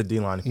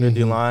D-line. If you're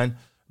D-line,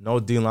 no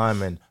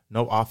D-lineman,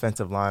 no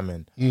offensive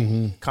lineman.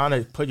 Kind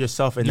of put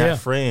yourself in that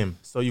frame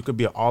so you could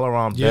be an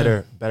all-around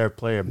better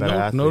player, better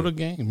athlete. Know the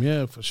game,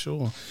 yeah, for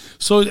sure.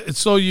 So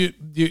you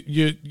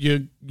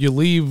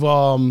leave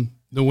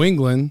New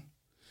England,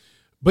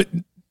 but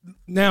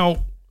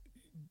now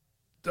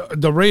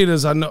the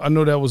Raiders. I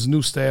know that was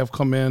new staff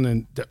come in,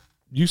 and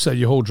you said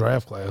your whole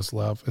draft class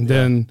left, and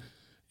then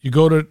you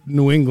go to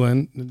New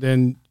England, and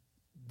then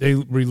they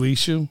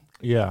release you.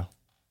 Yeah.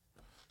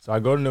 So I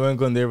go to New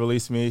England. They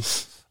release me.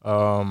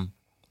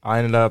 I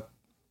ended up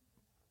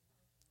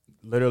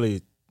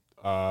literally,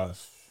 that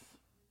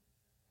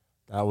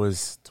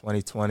was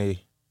 2020.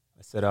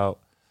 I set out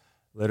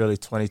literally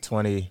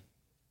 2020.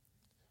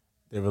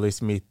 They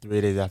released me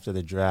 3 days after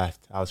the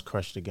draft. I was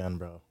crushed again,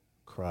 bro.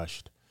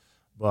 Crushed.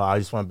 But I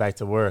just went back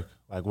to work.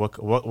 Like,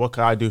 what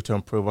can I do to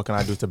improve? What can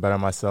I do to better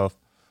myself?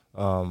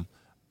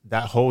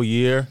 That whole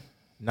year,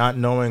 not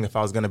knowing if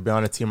I was going to be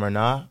on a team or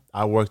not,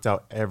 I worked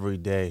out every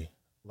day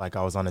like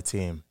I was on a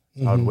team.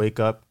 I would wake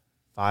up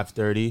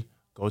 5:30,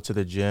 go to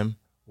the gym,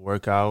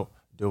 work out,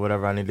 do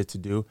whatever I needed to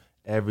do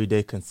every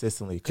day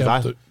consistently.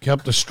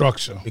 Kept the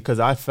structure. Because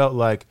I felt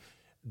like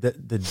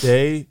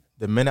the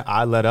minute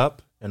I let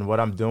up and what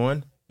I'm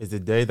doing is the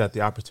day that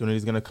the opportunity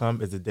is going to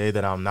come, is the day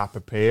that I'm not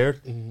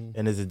prepared,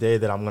 and is the day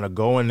that I'm going to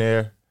go in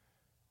there,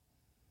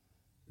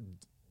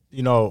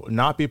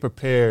 not be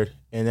prepared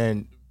and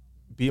then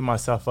beat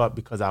myself up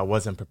because I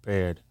wasn't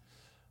prepared.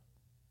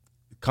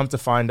 Come to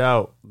find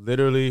out,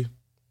 literally,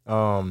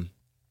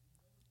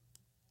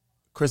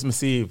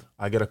 Christmas Eve,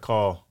 I get a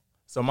call.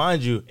 So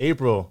mind you,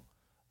 April,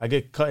 I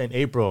get cut in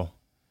April,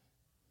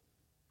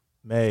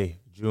 May,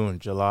 June,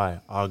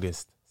 July,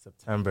 August,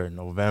 September,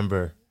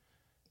 November.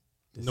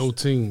 No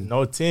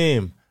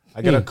team.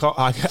 I get a call.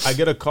 I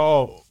get a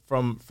call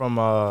from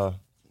the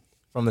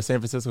San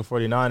Francisco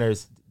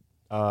 49ers,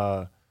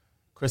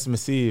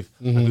 Christmas Eve.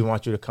 And we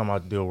want you to come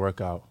out and do a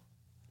workout.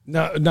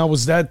 Now,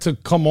 was that to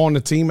come on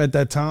the team at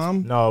that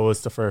time? No, it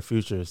was for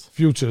futures.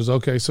 Futures,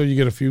 okay. So you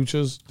get a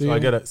futures deal?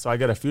 So I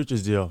get a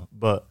futures deal.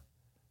 But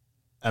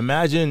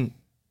imagine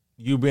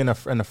you being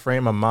in a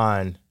frame of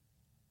mind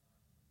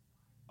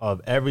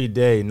of every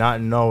day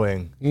not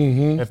knowing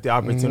if the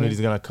opportunity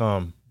is going to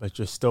come, but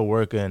you're still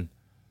working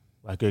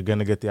like you're going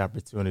to get the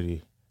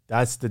opportunity.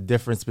 That's the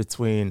difference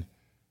between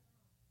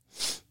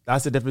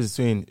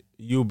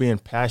you being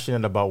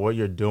passionate about what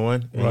you're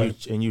doing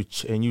and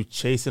you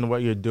chasing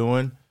what you're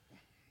doing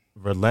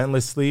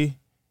relentlessly,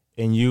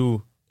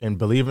 and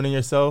believing in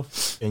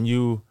yourself, and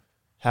you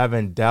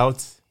having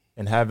doubts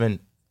and having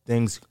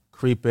things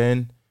creep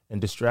in and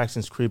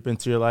distractions creep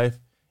into your life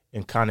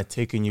and kind of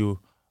taking you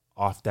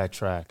off that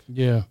track.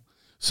 Yeah.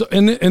 So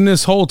in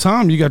this whole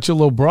time, you got your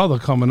little brother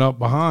coming up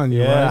behind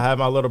you, right? I have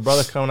my little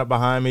brother coming up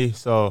behind me,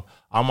 so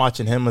I'm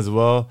watching him as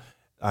well.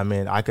 I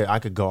mean, I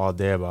could go all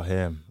day about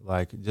him.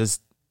 Like,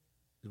 just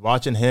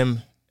watching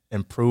him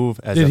improve.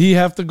 Did he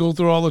have to go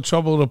through all the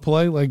trouble to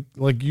play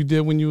like you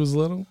did when you was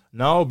little?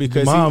 No,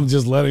 because mom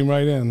just let him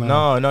right in.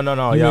 No.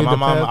 Yeah, my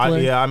mom.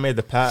 I made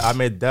the path.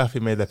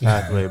 Definitely made the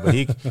pathway. But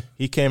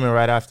he came in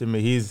right after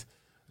me.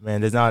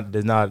 There's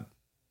not.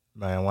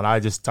 Man, when I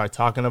just start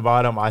talking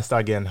about him, I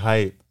start getting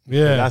hype.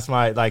 Yeah,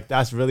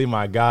 that's really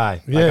my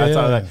guy.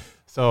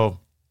 So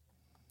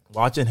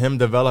watching him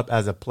develop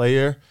as a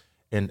player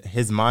and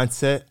his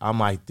mindset, I'm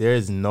like,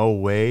 there's no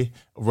way,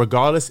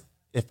 regardless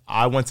if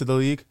I went to the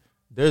league,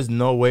 there's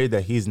no way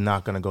that he's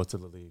not going to go to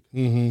the league.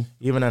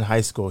 Even in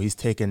high school, he's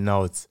taking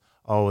notes.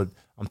 Oh,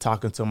 I'm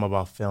talking to him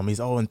about film. He's,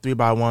 in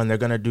 3x1, they're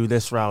going to do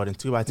this route, and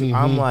 2x2.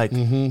 I'm like,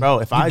 bro,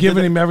 if You're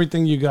giving him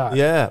everything you got.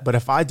 Yeah, but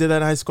if I did that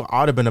in high school,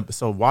 I would have been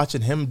so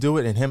watching him do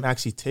it and him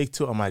actually take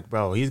to it, I'm like,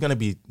 bro, he's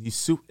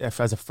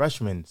as a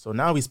freshman. So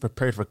now he's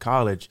prepared for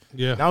college.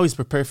 Yeah. Now he's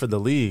prepared for the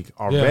league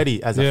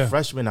already as a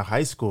freshman in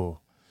high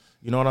school.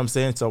 You know what I'm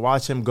saying? So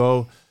watch him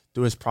go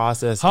through his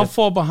process. How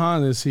far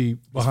behind is he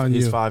behind you?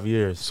 He's 5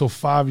 years. So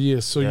 5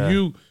 years. So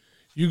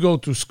you go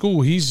through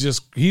school,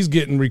 he's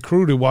getting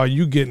recruited while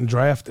you getting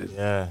drafted.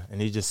 Yeah,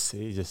 and he just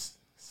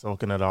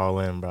soaking it all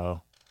in,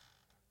 bro.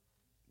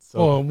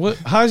 So,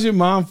 how's your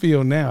mom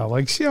feel now?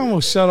 Like, she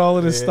almost shut all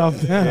of this stuff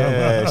down.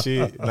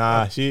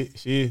 Yeah,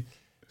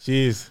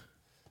 she's.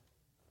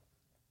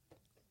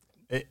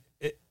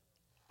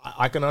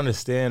 I can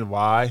understand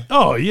why.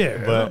 Oh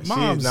yeah,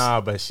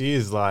 but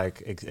she's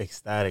like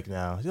ecstatic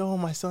now. Oh,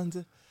 my son's.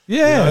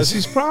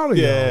 She's proud of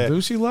y'all,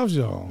 dude. She loves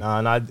y'all.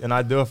 And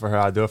I do it for her.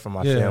 I do it for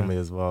my family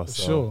as well.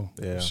 So,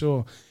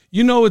 sure.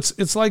 You know,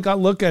 it's like I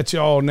look at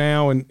y'all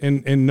now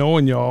and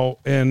knowing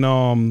y'all, and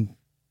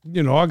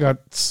I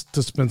got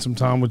to spend some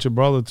time with your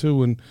brother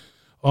too, and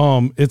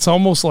it's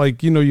almost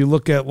like, you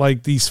look at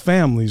like these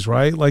families,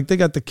 right? Like they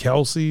got the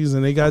Kelseys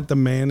and they got the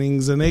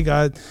Mannings and they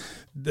got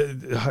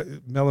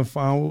Melon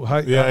Farm.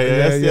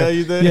 Yeah,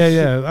 you did.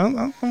 Yeah.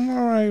 I'm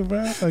all right,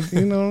 bro. Like,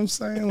 you know what I'm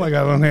saying? Like,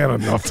 I don't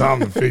have enough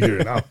time to figure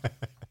it out.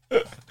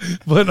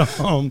 But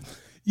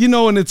you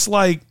know, and it's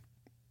like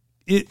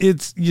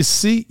it's you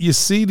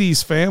see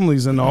these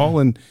families and all,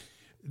 and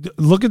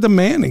look at the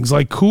Mannings.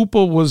 Like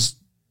Cooper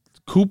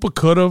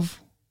could have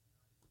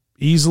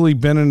easily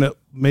been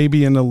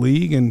maybe in the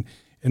league, and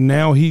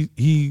now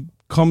he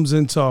comes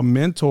into a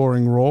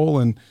mentoring role,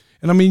 and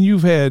I mean,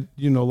 you've had,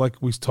 you know,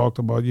 like we talked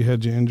about, you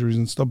had your injuries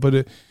and stuff,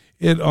 but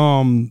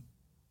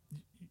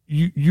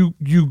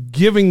you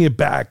giving it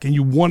back, and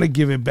you want to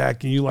give it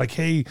back, and you're like,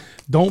 hey,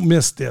 don't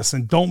miss this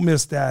and don't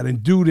miss that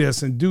and do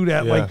this and do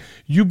that. Yeah. Like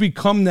you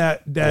become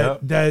that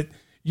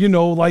you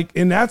know, like,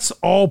 and that's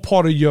all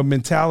part of your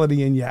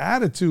mentality and your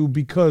attitude,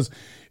 because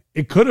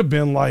it could have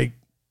been like,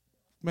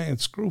 man,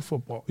 screw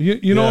football.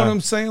 You know what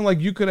I'm saying? Like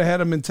you could have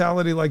had a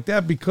mentality like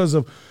that because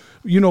of,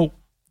 you know,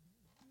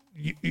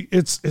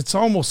 it's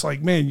almost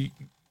like, man,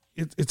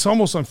 it's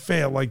almost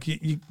unfair. Like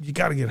you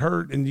got to get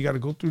hurt and you got to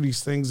go through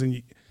these things,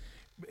 and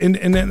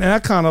then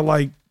that kind of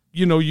like,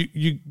 you know,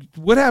 you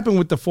what happened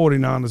with the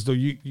 49ers though?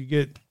 You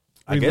get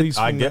released.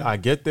 I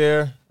get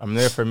there. I'm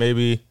there for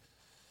maybe,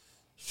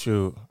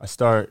 I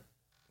start.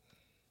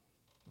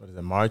 What is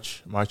it?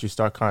 March. You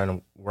start kind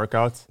of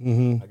workouts.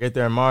 Mm-hmm. I get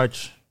there in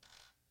March.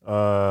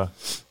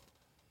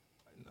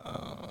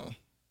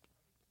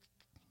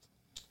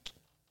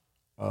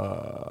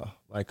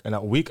 Like in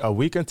a week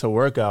into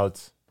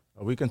workouts,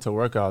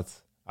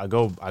 I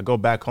go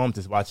back home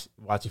to watch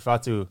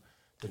Ifatu,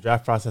 the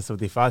draft process with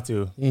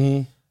Ifatu,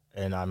 mm-hmm.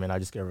 and I mean I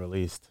just get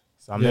released.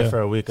 So I'm there for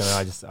a week, and then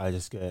I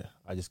just get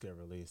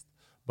released.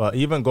 But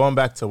even going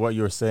back to what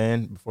you were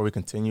saying before we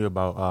continue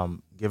about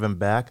giving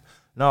back,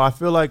 no, I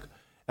feel like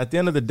at the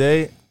end of the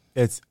day,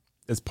 it's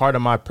part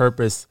of my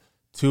purpose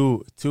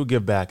to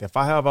give back. If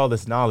I have all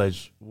this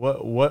knowledge,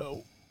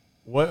 what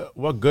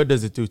good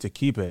does it do to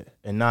keep it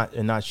and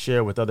not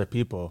share with other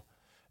people,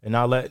 and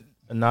not let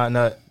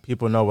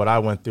people know what I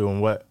went through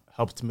and what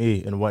helped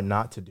me and what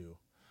not to do?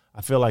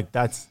 I feel like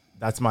that's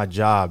my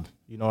job.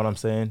 You know what I'm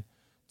saying?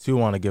 To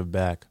want to give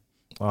back,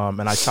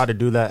 and I try to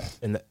do that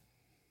in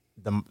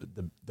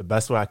the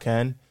best way I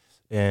can,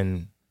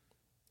 and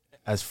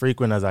as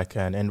frequent as I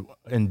can, and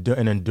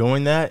in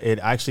doing that, it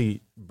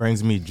actually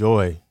brings me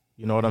joy.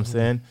 You know what I'm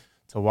saying?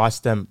 To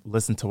watch them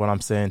listen to what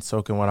I'm saying,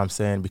 soak in what I'm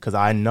saying, because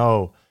I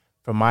know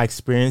from my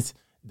experience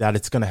that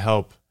it's gonna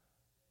help.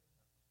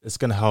 It's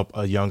gonna help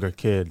a younger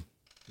kid,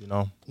 you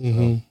know.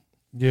 Mm-hmm.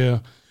 So. Yeah,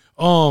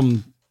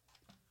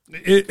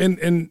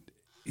 and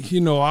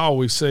you know, I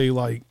always say,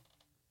 like,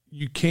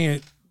 you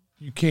can't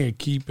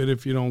keep it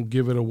if you don't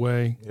give it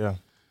away. Yeah,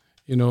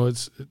 you know,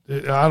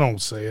 I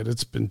don't say it;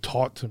 it's been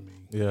taught to me.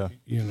 Yeah,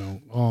 you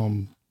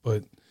know,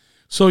 but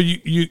so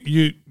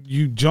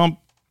you jump.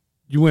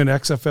 You went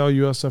XFL,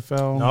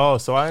 USFL? No,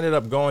 so I ended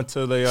up going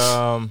to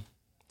the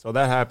so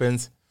that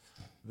happens.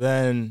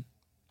 Then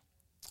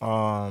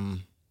my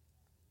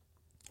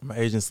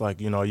agent's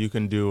like, you know, you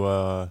can do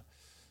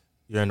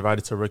you're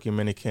invited to rookie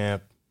mini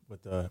camp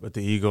with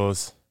the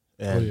Eagles.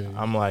 And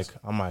I'm like,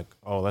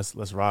 oh,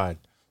 let's ride.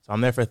 So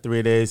I'm there for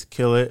 3 days,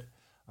 kill it.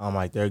 I'm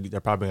like, they're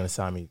probably gonna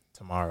sign me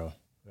tomorrow.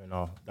 You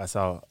know, that's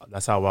how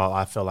well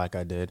I feel like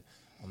I did.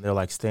 They're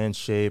like, stay in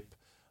shape.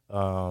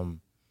 I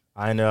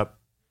ended up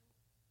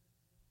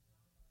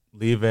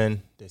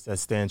leaving. They said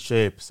stay in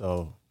shape,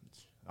 so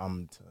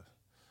I'm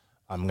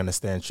gonna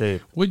stay in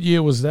shape. What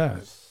year was that?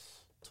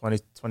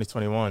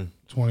 2021.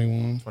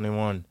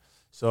 21.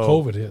 So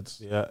COVID hits.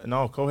 Yeah,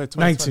 no, COVID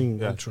 19.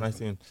 Yeah,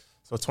 19.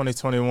 So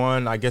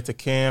 2021, I get to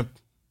camp.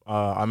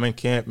 I'm in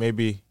camp.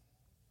 Maybe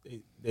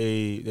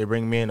they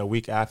bring me in a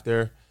week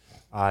after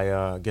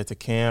I get to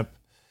camp,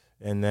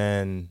 and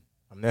then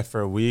I'm there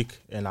for a week,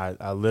 and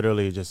I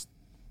literally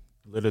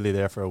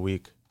there for a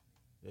week,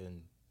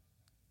 and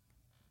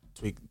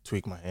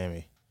tweak my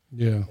hammy.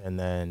 Yeah. And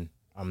then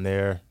I'm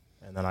there,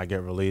 and then I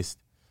get released.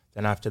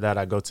 Then after that,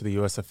 I go to the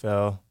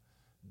USFL.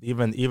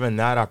 Even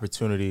that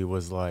opportunity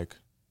was like,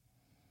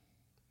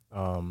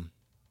 kind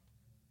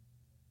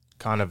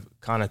of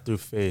through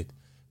faith,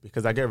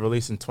 because I get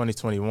released in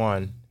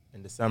 2021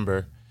 in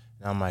December,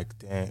 and I'm like,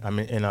 dang. I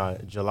mean,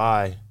 in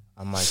July,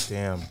 I'm like,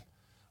 damn,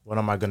 what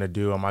am I gonna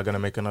do? Am I gonna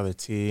make another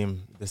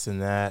team? This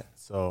and that.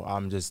 So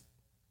I'm just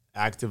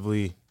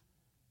actively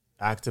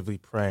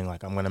praying,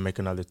 like, I'm gonna make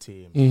another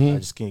team. Mm-hmm. I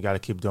just got to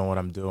keep doing what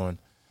I'm doing.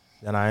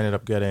 Then I ended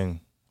up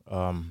getting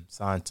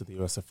signed to the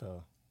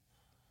USFL.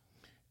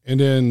 And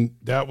then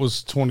that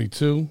was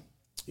 22.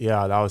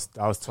 Yeah, that was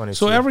 22.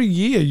 So every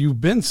year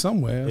you've been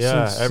somewhere.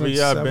 Yeah, since every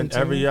year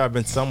 17? I've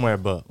been somewhere.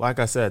 But like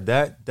I said,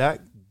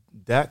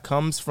 that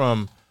comes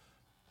from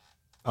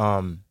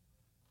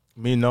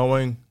me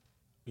knowing,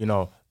 you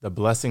know, the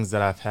blessings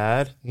that I've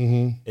had,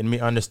 mm-hmm. and me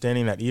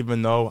understanding that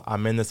even though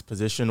I'm in this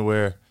position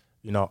where,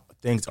 you know,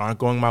 things aren't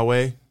going my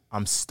way,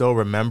 I'm still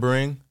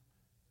remembering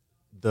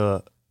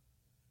the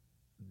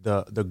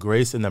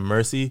grace and the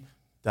mercy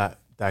that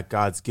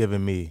God's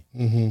given me.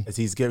 Mm-hmm. As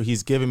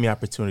he's given me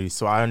opportunities.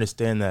 So I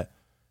understand that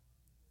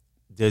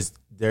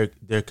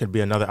there could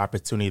be another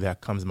opportunity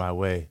that comes my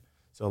way.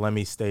 So let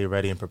me stay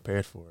ready and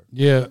prepared for it.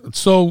 Yeah.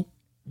 So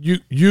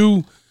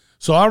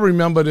so I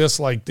remember this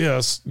like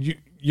this.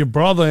 Your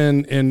brother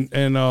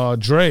and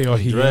Dre are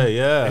here. Dre,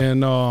 yeah.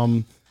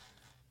 And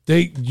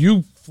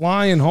you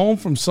flying home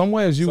from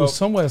somewhere as you was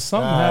somewhere,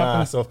 something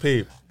happened. So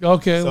Pete.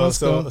 Okay, let's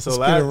go. Let's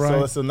get it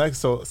right.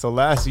 So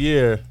last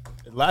year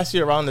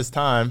around this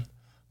time,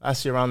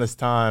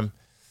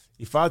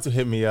 he tried to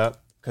hit me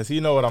up because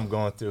he know what I'm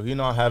going through. He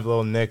know I have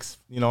little nicks,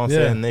 you know what I'm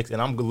saying, nicks,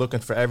 and I'm looking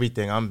for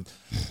everything. I'm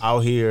out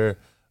here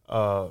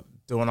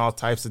doing all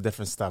types of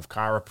different stuff,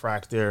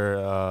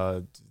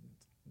 chiropractor,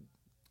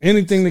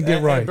 anything to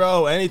get right,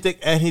 bro.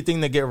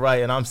 Anything to get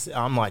right, and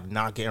I'm like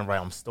not getting right.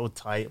 I'm still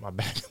tight. My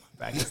back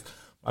is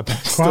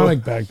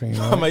chronic back pain.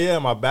 Right?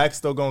 My back's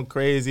still going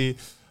crazy.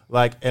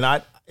 Like,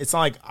 and it's not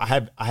like I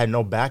had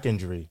no back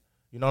injury.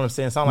 You know what I'm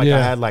saying? It's not like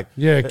I had like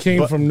it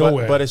came from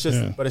nowhere. But it's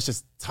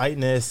just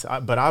tightness.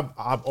 But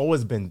I've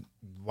always been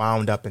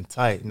wound up and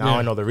tight. Now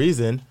I know the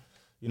reason.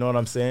 You know what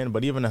I'm saying?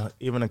 But even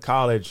in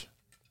college,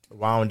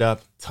 wound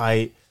up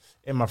tight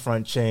in my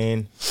front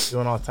chain,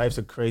 doing all types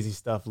of crazy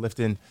stuff,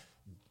 lifting,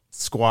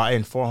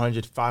 squatting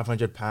 400,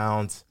 500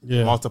 pounds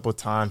multiple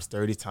times,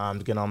 30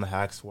 times, getting on the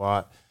hack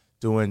squat,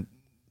 doing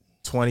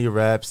 20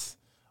 reps,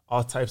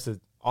 all types of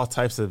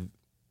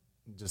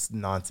just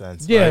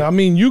nonsense. Yeah, right? I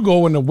mean, you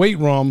go in the weight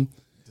room.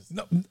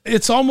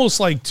 It's almost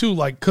like too,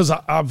 like because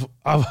I've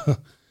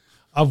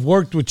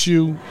worked with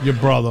your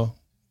brother,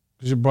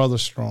 because your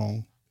brother's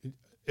strong,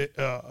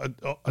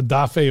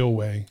 Adafe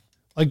Owe.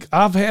 Like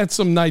I've had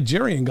some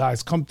Nigerian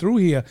guys come through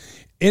here,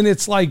 and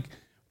it's like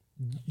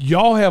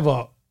y'all have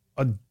a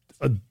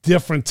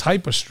different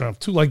type of strength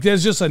too. Like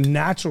there's just a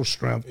natural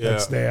strength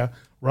that's there,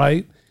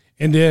 right?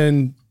 And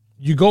then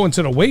you go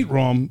into the weight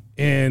room,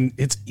 and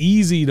it's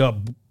easy to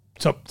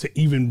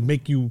even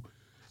make you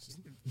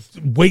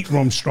weight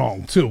room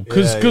strong too,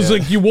 because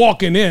like you're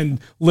walking in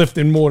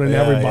lifting more than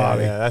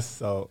everybody. Yeah, that's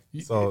so.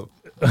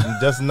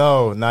 Just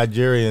know,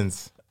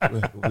 Nigerians,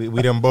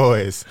 we them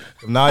boys,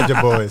 them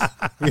Niger boys,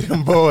 we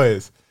them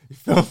boys. You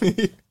feel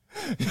me?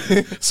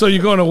 So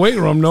you go in the weight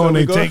room knowing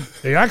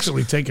they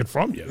actually take it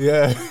from you.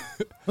 Yeah.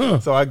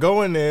 So I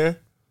go in there,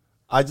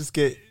 I just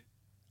get.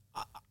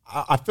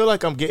 I feel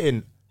like I'm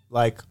getting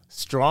like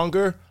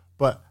stronger,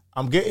 but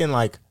I'm getting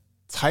like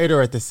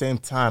tighter at the same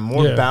time,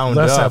 more bound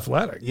less up. Less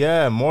athletic.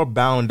 Yeah, more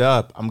bound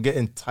up. I'm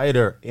getting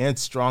tighter and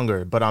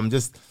stronger, but I'm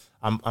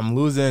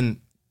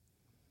losing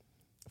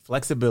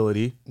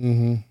flexibility.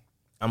 Mm-hmm.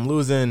 I'm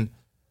losing,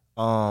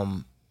 I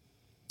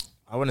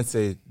wouldn't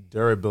say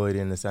durability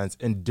in the sense,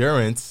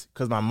 endurance,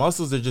 because my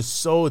muscles are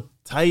just so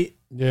tight.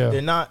 Yeah.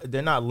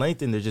 They're not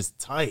lengthened, they're just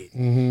tight.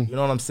 Mm-hmm. You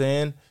know what I'm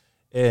saying?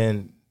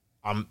 And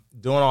I'm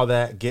doing all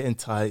that, getting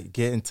tight.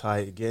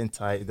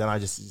 Then I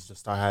just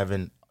start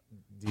having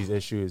these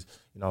issues,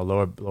 you know,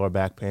 lower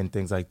back pain,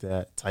 things like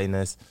that,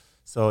 tightness.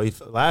 So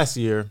last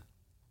year,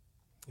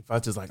 I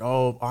was just like,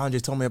 oh, Andre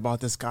told me about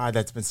this guy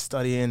that's been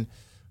studying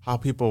how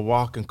people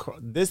walk and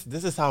this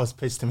is how it's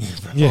pitched to me,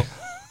 bro. Yeah.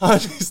 I'm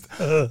just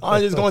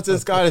going to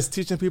this guy that's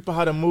teaching people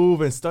how to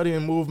move and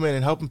studying movement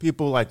and helping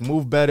people like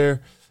move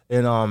better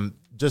and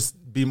just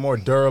be more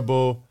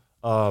durable,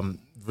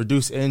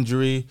 reduce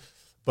injury.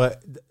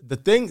 But the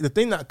thing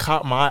that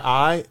caught my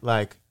eye,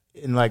 like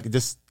in like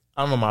just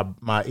I don't know,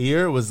 my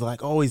ear was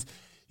like, oh, he's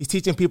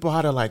teaching people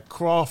how to like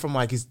crawl from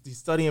like he's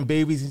studying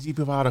babies and teaching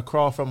people how to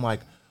crawl from like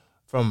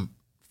from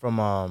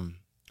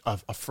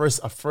a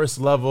first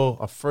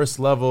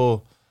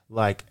level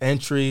like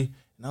entry.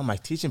 And I'm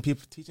like teaching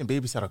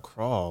babies how to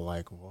crawl.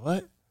 Like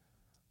what?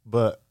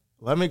 But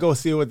let me go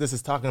see what this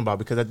is talking about,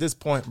 because at this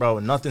point, bro,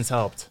 nothing's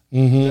helped.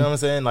 Mm-hmm. You know what I'm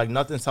saying? Like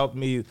nothing's helped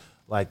me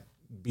like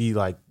be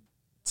like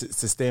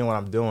sustain what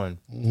I'm doing.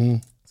 Mm-hmm.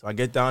 So I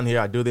get down here,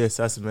 I do the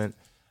assessment.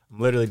 I'm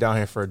literally down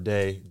here for a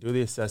day, do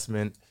the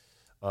assessment.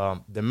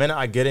 The minute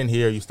I get in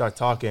here, you start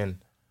talking,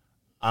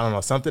 I don't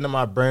know, something in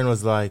my brain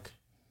was like,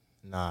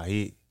 nah,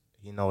 he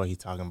know what he's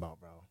talking about,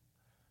 bro.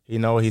 He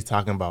know what he's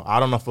talking about. I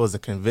don't know if it was a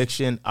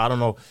conviction. I don't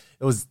know.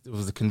 It was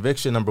a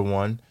conviction, number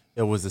one.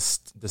 It was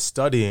the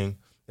studying.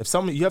 If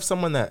you have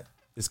someone that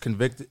is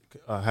convicted,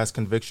 has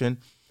conviction,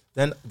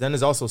 then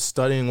is also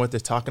studying what they're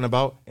talking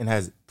about and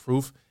has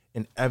proof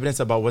and evidence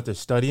about what they're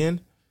studying,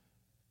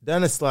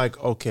 then it's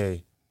like,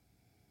 okay,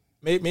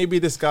 maybe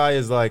this guy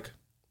is like,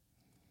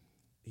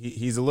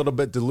 he's a little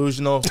bit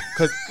delusional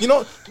because,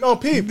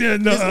 Pete,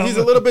 he's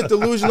a little bit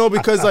delusional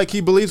because like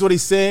he believes what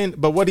he's saying,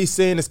 but what he's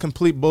saying is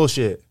complete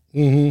bullshit.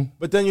 Mm-hmm.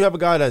 But then you have a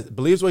guy that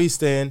believes what he's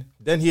saying,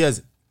 then he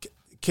has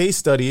case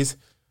studies,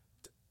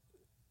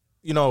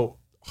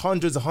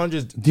 hundreds.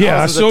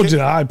 Yeah, I showed you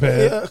the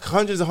iPad. Yeah,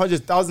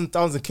 hundreds,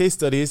 thousands of case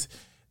studies.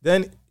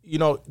 Then,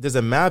 there's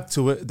a map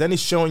to it. Then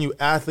he's showing you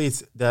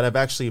athletes that have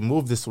actually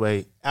moved this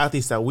way,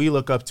 athletes that we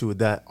look up to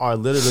that are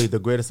literally the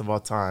greatest of all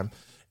time.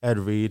 Ed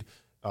Reed,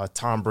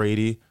 Tom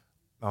Brady,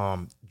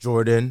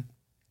 Jordan,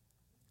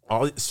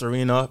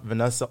 Serena,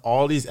 Vanessa,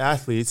 all these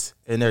athletes,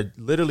 and they're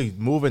literally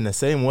moving the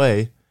same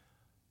way.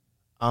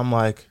 I'm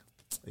like,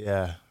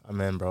 yeah, I'm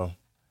in, bro.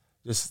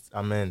 just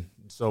I'm in.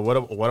 So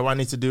what do I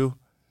need to do?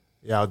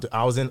 Yeah,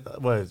 I was in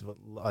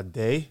a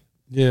day.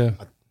 Yeah.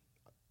 Did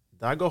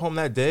I go home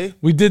that day?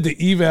 We did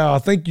the eval. I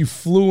think you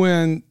flew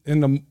in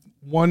the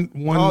one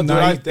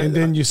night, and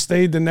then you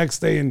stayed the next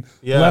day and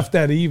left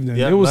that evening.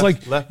 Yeah, it was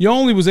you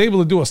only was able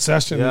to do a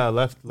session. Yeah,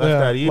 left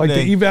that evening. Like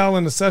the eval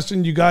and the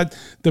session, you got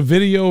the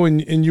video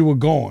and you were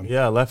gone.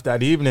 Yeah, left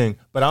that evening.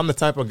 But I'm the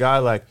type of guy,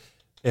 like,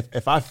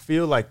 if I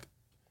feel like,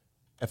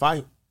 if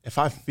I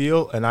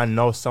feel and I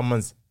know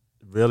someone's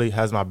really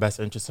has my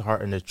best interest at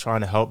heart and they're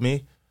trying to help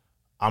me,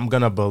 I'm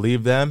gonna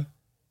believe them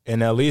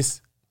and at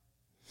least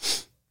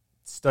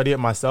study it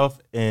myself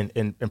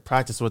and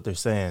practice what they're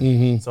saying.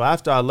 Mm-hmm. So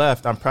after I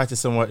left, I'm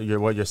practicing what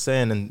you're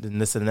saying and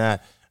this and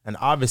that. And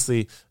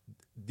obviously,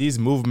 these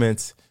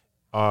movements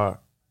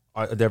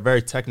they're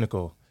very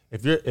technical.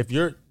 If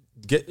you're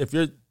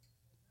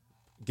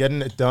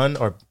getting it done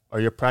or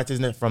you're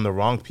practicing it from the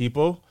wrong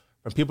people,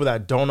 from people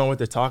that don't know what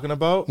they're talking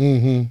about,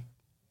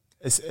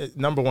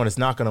 number one, it's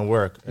not going to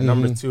work. And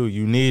number two,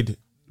 you need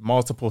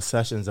multiple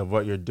sessions of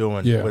what you're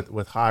doing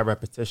with high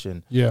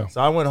repetition. Yeah.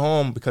 So I went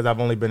home because I've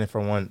only been in for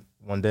one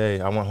day.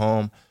 I went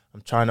home.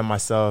 I'm trying to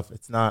myself.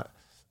 It's not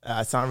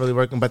really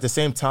working. But at the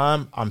same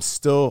time, I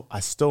still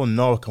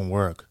know it can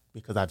work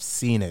because I've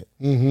seen it.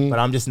 But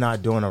I'm just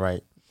not doing it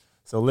right.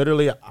 So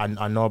literally,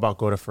 I know about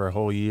GOATA for a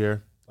whole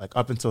year. Like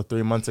up until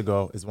 3 months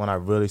ago is when I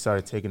really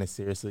started taking it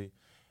seriously.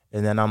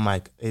 And then I'm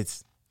like,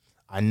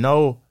 I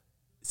know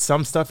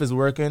some stuff is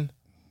working,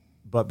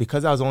 but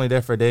because I was only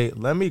there for a day,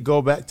 let me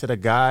go back to the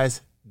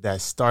guys that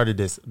started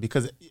this.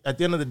 Because at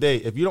the end of the day,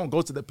 if you don't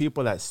go to the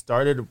people that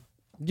started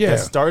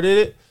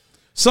it,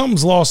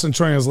 something's lost in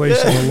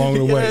translation along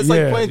the way. It's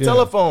like playing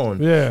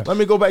telephone. Yeah. Let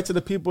me go back to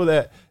the people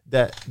that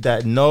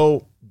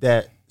know,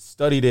 that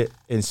studied it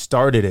and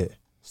started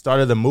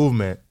the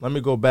movement. Let me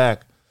go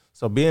back.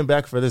 So being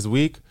back for this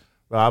week,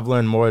 bro, I've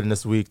learned more in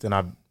this week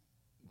than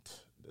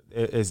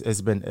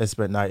it's been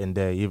night and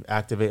day. You've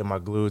activated my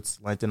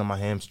glutes, lengthening my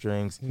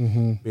hamstrings,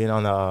 being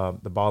on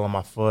the ball of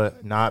my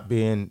foot, not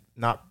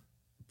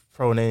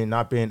pronating,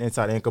 not being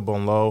inside ankle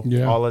bone low.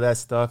 Yeah. All of that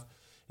stuff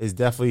is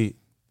definitely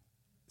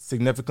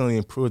significantly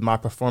improved my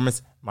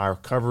performance, my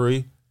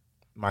recovery,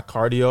 my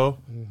cardio.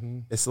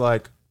 It's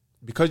like,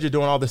 because you're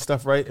doing all this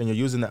stuff right and you're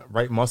using the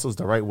right muscles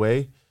the right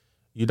way,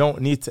 you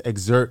don't need to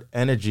exert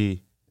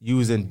energy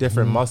using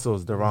different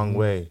muscles the wrong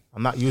way.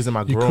 I'm not using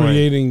my groin. You're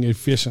creating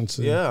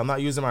efficiency. Yeah, I'm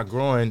not using my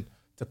groin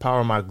to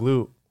power my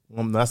glute.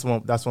 That's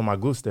what my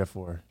glute's there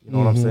for. You know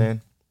what I'm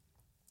saying?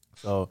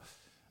 So,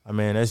 I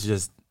mean, it's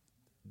just,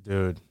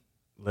 dude,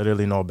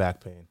 literally no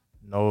back pain.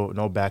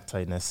 No back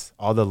tightness.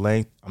 All the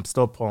length, I'm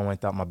still pulling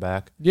length out my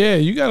back. Yeah,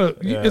 you gotta.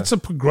 It's a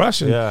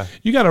progression. Yeah.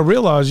 You gotta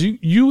realize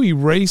you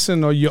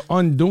erasing or you're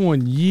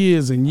undoing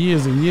years and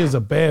years and years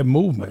of bad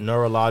movement,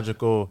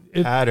 neurological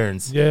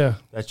patterns. Yeah,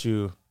 that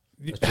you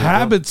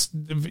habits.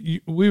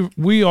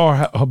 We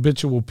are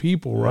habitual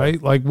people,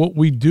 right? Like what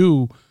we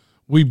do,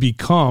 we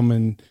become,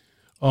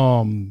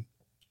 and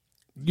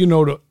you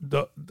know,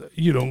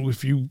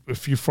 if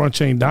you front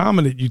chain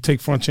dominant, you take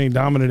front chain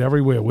dominant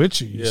everywhere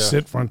with you. You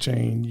sit front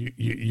chain,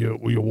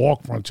 you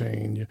walk front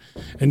chain,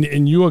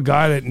 and you're a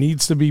guy that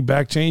needs to be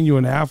back chain. You're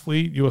an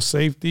athlete, you're a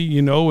safety,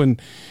 you know,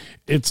 and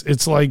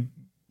it's like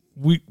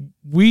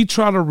we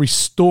try to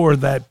restore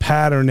that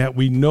pattern that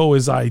we know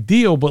is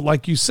ideal, but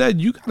like you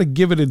said, you got to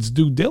give it its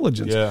due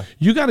diligence. Yeah.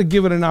 You got to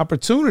give it an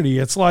opportunity.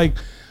 It's like,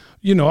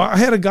 you know, I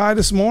had a guy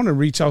this morning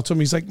reach out to me.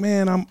 He's like,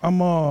 man,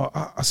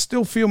 I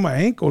still feel my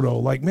ankle though.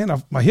 Like,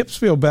 man, my hips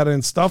feel better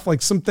and stuff.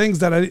 Like some things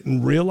that I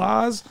didn't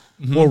realize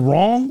were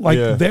wrong.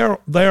 Like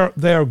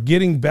they're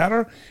getting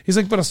better. He's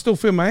like, but I still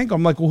feel my ankle.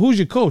 I'm like, well, who's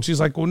your coach? He's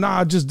like, well,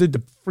 nah, I just did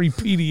the free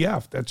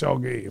PDF that y'all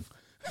gave.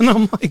 And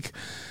I'm like,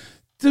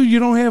 dude,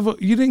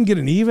 you didn't get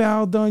an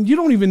eval done. You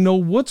don't even know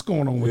what's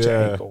going on with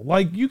your ankle.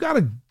 Like you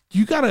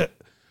gotta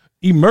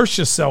immerse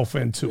yourself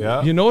into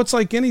it. You know, it's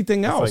like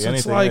anything else.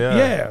 It's like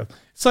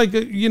it's like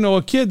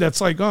a kid that's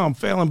like, oh, I'm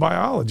failing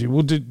biology.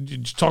 Well, did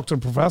you talk to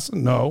the professor?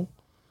 No.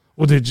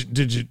 Well, did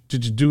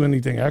you do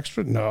anything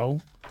extra?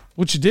 No.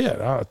 What you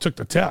did? I took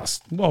the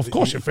test. Well, of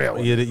course you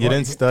failed. You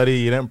didn't study.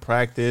 You didn't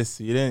practice.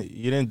 You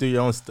didn't do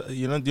your own.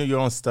 You didn't do your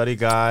own study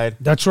guide.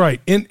 That's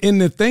right.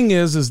 And the thing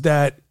is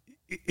that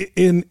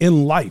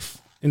in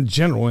life, in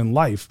general, in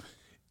life,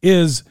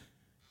 is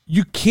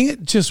you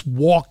can't just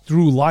walk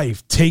through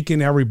life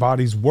taking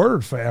everybody's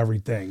word for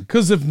everything.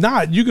 Because if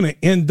not, you're going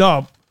to end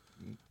up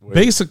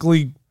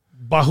basically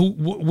by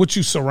what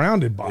you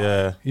surrounded by.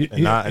 Yeah,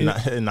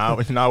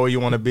 not where you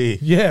want to be.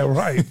 Yeah,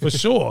 right, for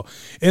sure.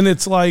 And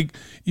it's like,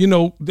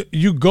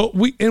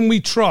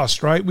 we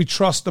trust, right? We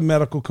trust the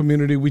medical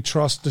community. We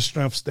trust the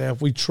strength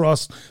staff. We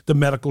trust the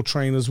medical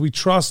trainers. We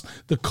trust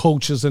the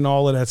coaches and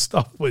all of that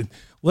stuff. But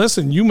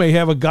listen, you may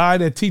have a guy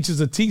that teaches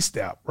a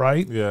T-step,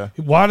 right? Yeah.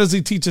 Why does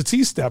he teach a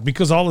T-step?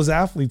 Because all his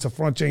athletes are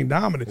front chain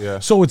dominant. Yeah.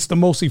 So it's the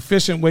most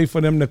efficient way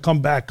for them to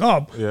come back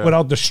up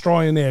without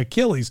destroying their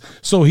Achilles.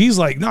 So he's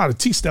like, nah, the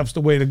T-step's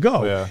the way to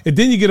go. Yeah. And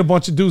then you get a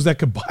bunch of dudes that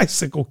can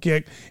bicycle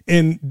kick,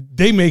 and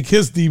they make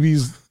his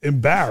DBs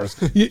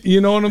embarrassed. You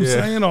know what I'm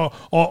saying?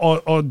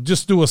 Or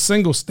just do a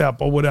single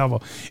step or whatever.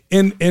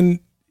 And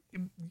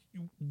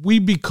we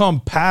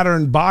become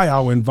patterned by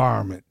our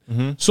environment.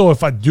 So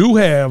if I do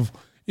have,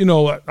 you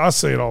know, I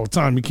say it all the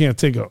time, you can't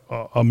take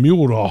a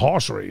mule to a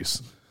horse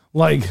race.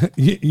 Like,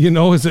 you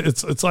know,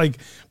 it's like,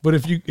 but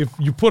if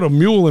you put a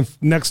mule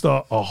next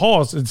to a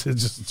horse,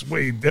 it's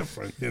way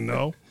different, you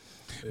know.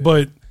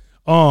 But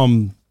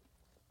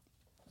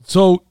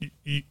so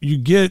you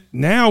get,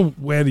 now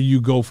where do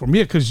you go from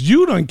here? Because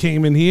you done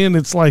came in here and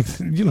it's like,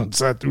 you done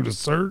sat through the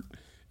cert.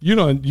 You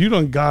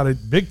done got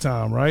it big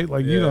time, right?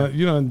 Like you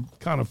done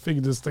kind of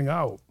figured this thing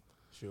out.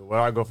 Sure. Where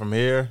I go from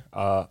here,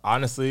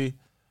 honestly,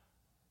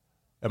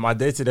 in my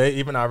day-to-day,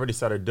 even I already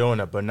started doing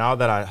it, but now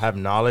that I have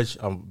knowledge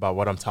about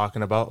what I'm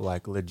talking about,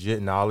 like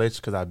legit knowledge,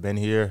 because I've been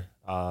here,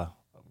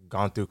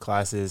 gone through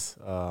classes,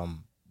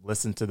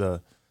 listened to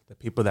the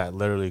people that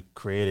literally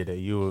created it,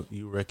 you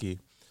Ricky,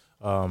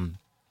 you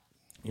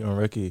and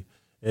Ricky,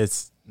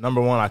 it's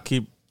number one, I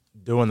keep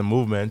doing the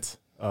movement,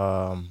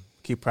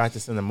 keep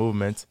practicing the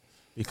movement,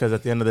 because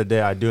at the end of the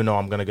day, I do know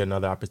I'm going to get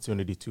another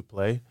opportunity to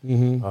play.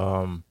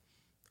 I'm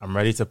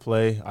ready to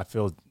play. I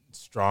feel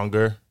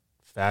stronger,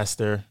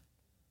 faster,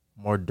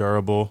 more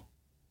durable,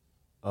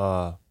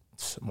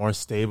 more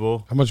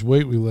stable. How much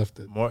weight we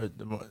lifted? More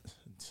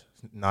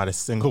not a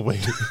single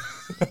weight.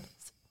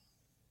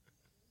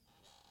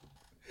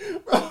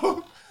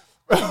 bro,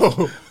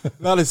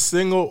 not a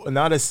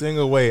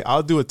single weight.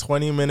 I'll do a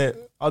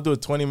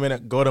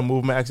 20-minute go to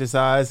movement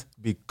exercise,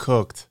 be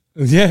cooked.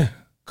 Yeah.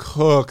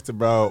 Cooked,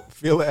 bro.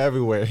 Feel it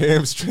everywhere.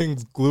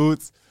 Hamstrings,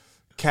 glutes,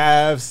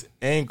 calves,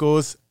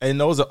 ankles, and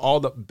those are all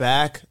the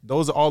back.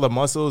 Those are all the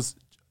muscles.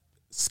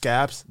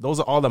 Scaps. Those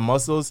are all the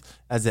muscles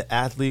as an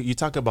athlete. You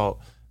talk about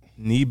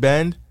knee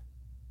bend.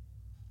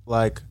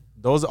 Like,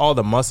 those are all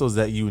the muscles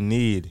that you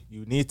need.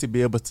 You need to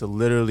be able to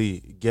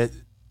literally get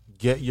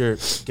your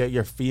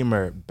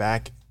femur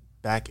back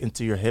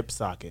into your hip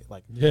socket.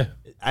 Like,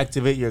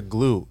 activate your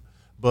glute.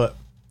 But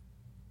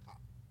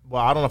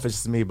well, I don't know if it's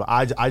just me, but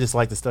I just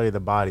like to study the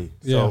body.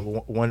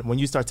 So when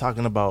you start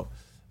talking about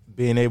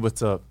being able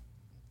to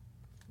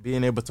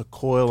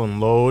coil and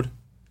load,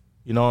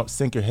 you know,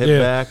 sink your hip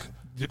back,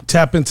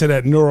 tap into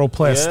that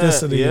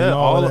neuroplasticity, and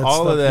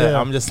all of that. Yeah.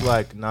 I'm just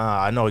like,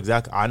 nah, I know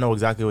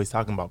exactly what he's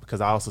talking about,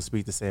 because I also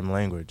speak the same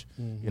language.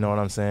 You know what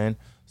I'm saying?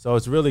 So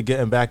it's really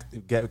getting back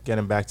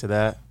to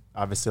that.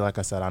 Obviously, like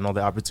I said, I know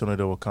the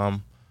opportunity will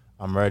come.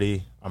 I'm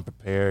ready. I'm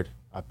prepared.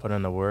 I put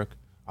in the work.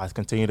 I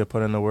continue to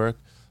put in the work.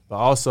 But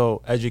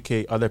also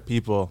educate other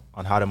people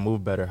on how to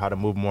move better, how to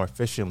move more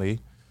efficiently,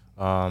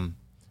 how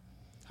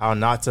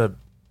not to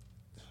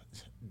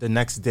the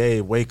next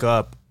day wake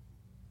up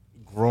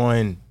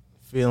groin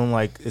feeling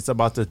like it's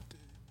about to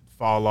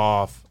fall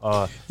off.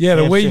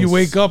 The way you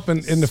wake up in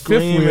the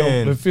fifth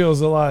wheel, it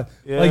feels a lot.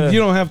 Like, you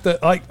don't have to,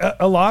 like,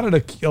 a lot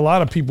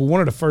of people,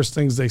 one of the first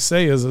things they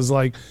say is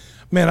like,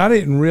 man, I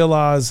didn't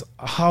realize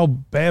how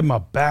bad my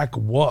back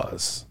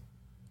was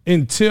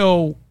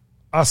until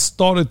I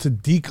started to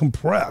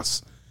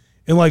decompress.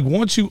 And like,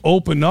 once you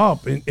open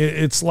up, and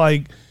it's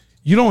like,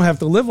 you don't have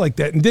to live like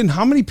that. And then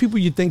how many people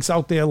you think's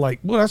out there like,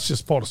 well, that's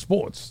just part of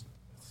sports.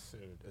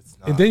 It's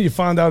not. And then you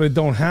find out it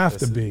don't have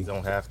to be. It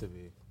don't have to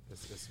be.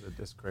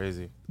 It's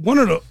crazy. One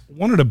of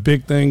the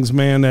big things,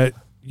 man, that,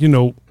 you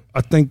know,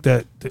 I think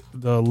that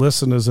the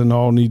listeners and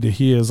all need to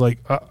hear is like,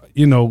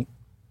 you know,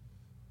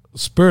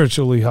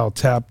 spiritually how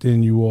tapped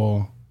in you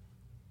are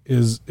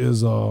is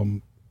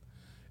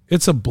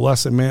it's a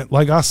blessing, man.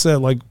 Like I said,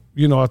 like,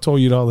 you know, I told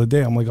you the other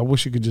day, I'm like, I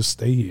wish you could just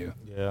stay here.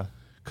 Yeah.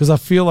 Because I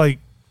feel like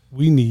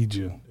we need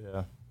you.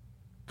 Yeah.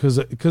 Because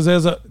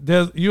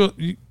there's you,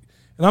 and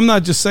I'm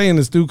not just saying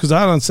this, dude, because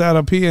I done sat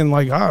up here and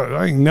like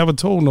I ain't never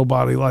told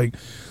nobody like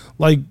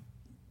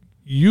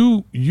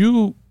you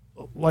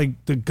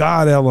like the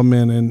God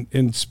element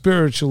and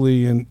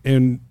spiritually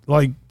and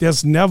like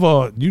there's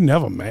never, you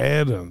never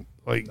mad and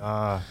like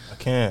I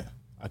can't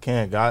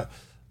God,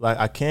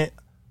 like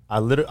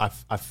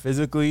I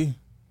physically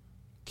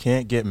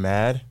can't get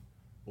mad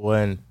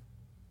when,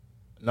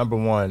 number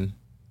one,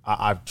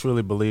 I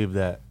truly believe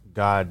that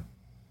God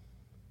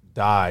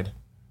died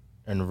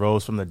and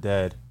rose from the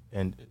dead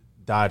and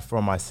died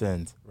for my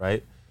sins,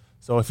 right?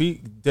 So if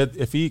he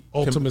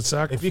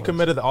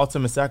committed the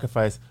ultimate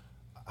sacrifice,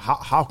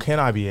 how can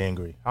I be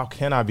angry? How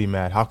can I be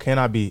mad? How can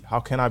I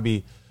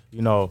be,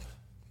 you know,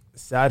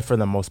 sad for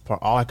the most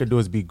part? All I could do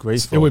is be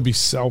grateful. It would be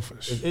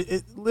selfish.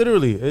 It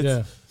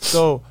literally.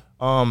 So,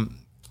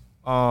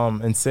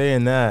 in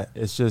saying that,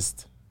 it's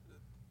just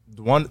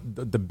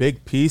the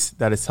big piece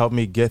that has helped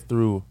me get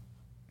through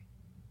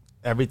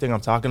everything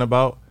I'm talking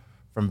about,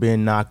 from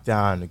being knocked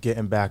down to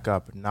getting back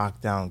up,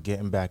 knocked down,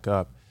 getting back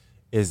up,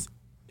 is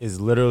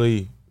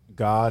literally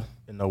God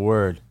and the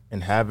Word,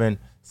 and having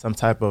some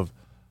type of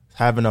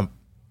having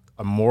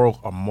a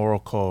moral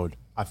code.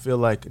 I feel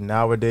like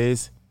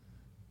nowadays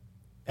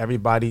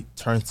everybody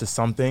turns to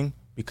something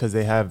because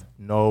they have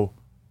no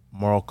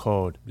moral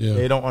code. Yeah.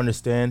 They don't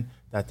understand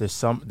that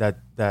there's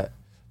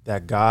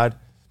that God,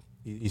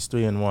 he's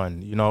 3 in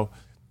 1. You know,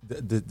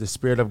 the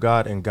Spirit of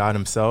God and God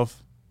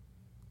himself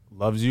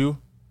loves you.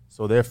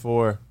 So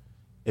therefore,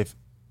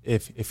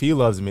 if he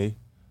loves me,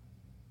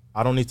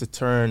 I don't need to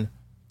turn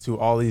to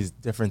all these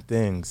different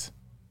things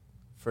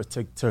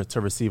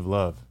to receive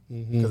love,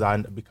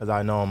 because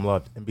I know I'm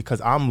loved, and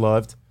because I'm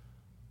loved,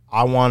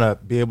 I want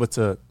to be able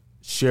to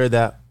share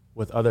that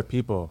with other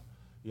people.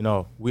 You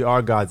know, we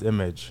are God's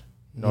image.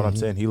 You know what I'm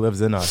saying? He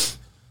lives in us.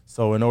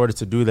 So in order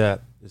to do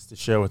that is to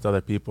share with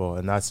other people,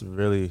 and that's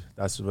really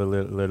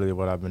literally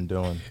what I've been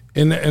doing.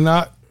 And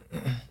I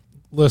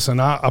listen,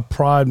 I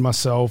pride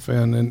myself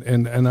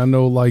and I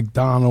know like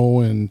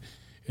Donald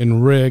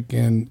and Rick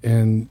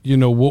and you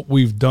know what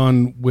we've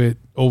done with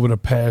over the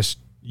past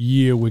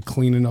year with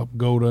cleaning up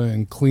GOTA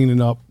and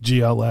cleaning up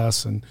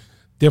GLS and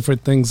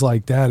different things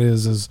like that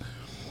is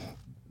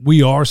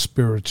we are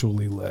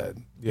spiritually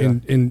led. Yeah.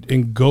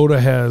 And GOTA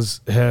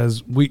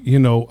has we, you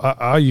know,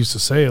 I used to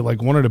say it,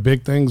 like one of the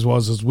big things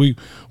was we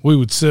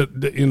would sit,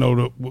 you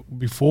know,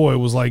 before it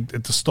was like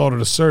at the start of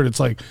the cert, it's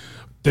like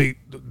they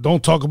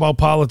don't talk about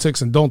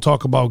politics and don't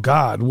talk about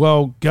God.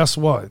 Well, guess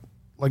what?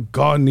 Like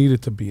God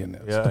needed to be in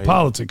this. Yeah, the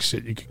politics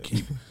shit you could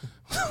keep,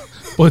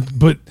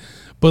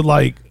 but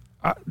like,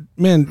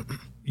 man,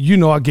 you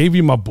know, I gave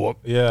you my book.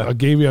 Yeah, I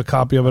gave you a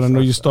copy of it. I know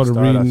you started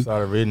reading. I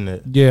started reading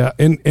it. Yeah,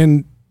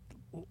 and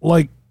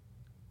like.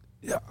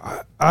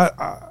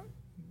 I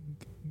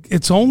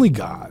it's only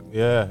God.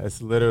 Yeah,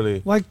 it's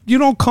literally like you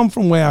don't come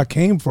from where I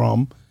came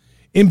from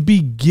and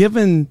be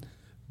given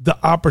the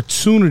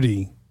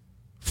opportunity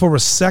for a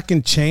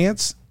second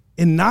chance,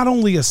 and not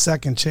only a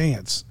second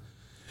chance,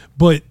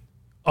 but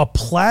a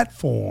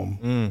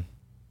platform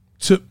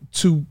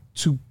to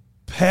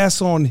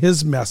pass on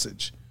his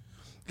message.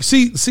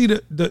 See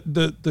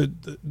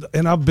the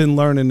and I've been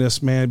learning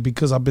this, man,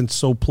 because I've been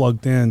so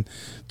plugged in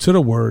to the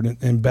word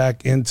and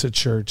back into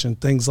church and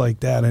things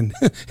like that. And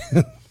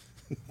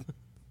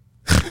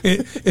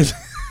it's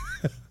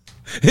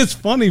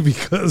funny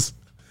because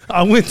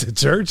I went to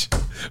church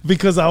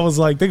because I was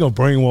like, they're going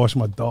to brainwash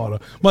my daughter.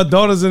 My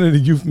daughter's into the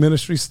youth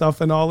ministry stuff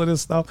and all of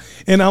this stuff.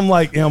 And I'm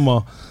like,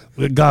 Emma,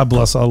 God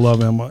bless her, I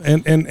love Emma.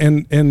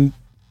 And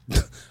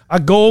I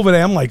go over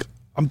there, I'm like,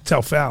 I'm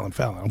tell Fallon,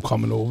 I'm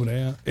coming over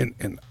there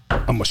and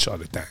I'm going to shut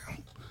it down.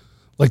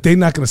 Like, they're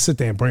not going to sit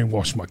there and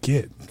brainwash my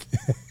kid.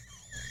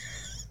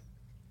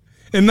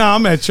 And now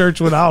I'm at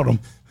church without them.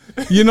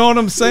 You know what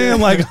I'm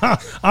saying? Like,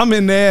 I'm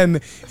in there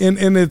and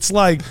it's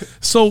like,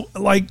 so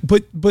like,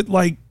 but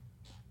like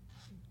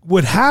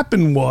what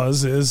happened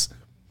is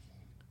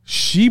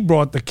she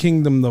brought the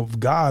kingdom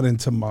of God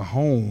into my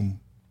home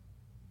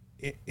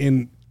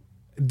and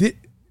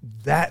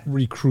that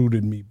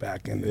recruited me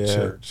back into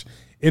church.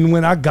 And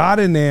when I got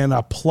in there and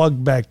I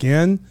plugged back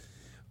in,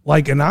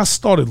 like, and I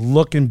started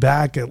looking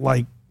back at,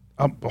 like,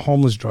 I'm a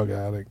homeless drug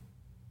addict,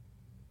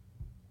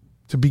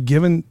 to be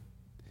given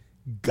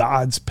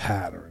God's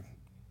pattern,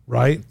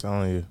 right? I'm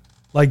telling you.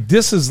 Like,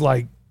 this is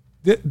like,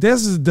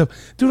 this is the,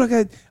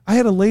 dude, I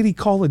had a lady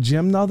call a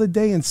gym the other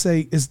day and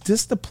say, is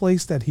this the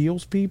place that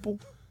heals people?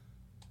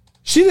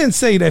 She didn't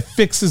say that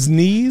fixes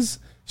knees.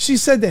 She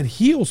said that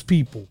heals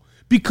people,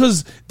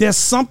 because there's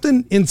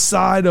something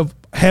inside of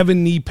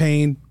having knee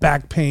pain,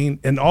 back pain,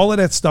 and all of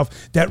that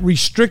stuff that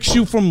restricts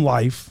you from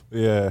life.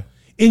 Yeah.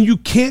 And you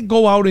can't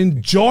go out and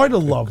enjoy the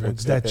loved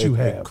ones that you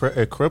have.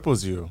 It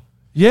cripples you.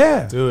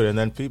 Yeah. Dude, and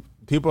then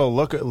people are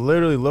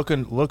literally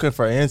looking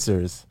for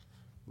answers.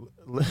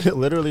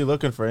 Literally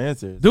looking for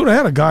answers. Dude, I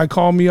had a guy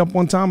call me up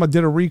one time. I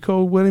did a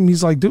recode with him.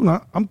 He's like, dude,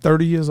 I'm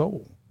 30 years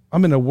old.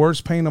 I'm in the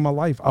worst pain of my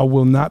life. I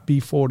will not be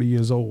 40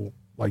 years old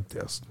like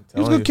this.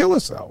 He was going to kill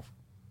himself.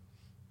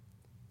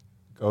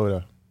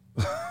 GOTA.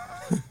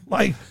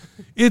 Like,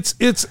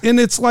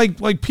 it's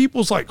like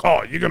people's like,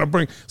 oh, you're gonna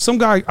bring some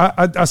guy.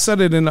 I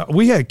said it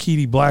we had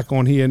Keedy Black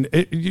on here, and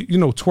you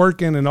know,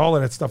 twerking and all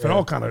of that stuff. It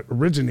all kind of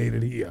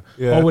originated here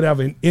or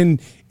whatever.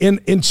 And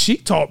she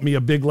taught me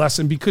a big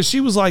lesson, because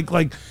she was like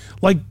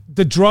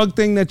the drug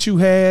thing that you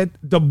had,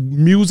 the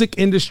music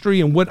industry,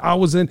 and what I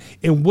was in,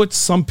 and what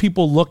some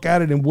people look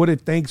at it and what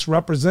it thinks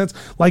represents.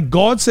 Like,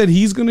 God said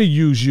He's gonna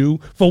use you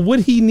for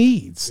what He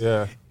needs,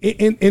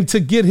 and to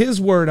get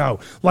His word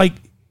out. Like,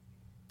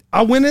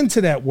 I went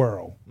into that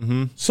world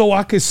so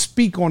I could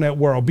speak on that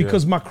world,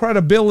 because my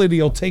credibility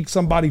will take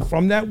somebody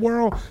from that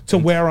world to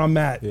where I'm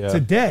at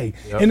today.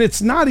 Yep. And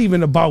it's not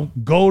even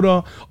about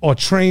GOTA or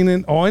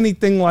training or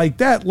anything like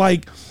that.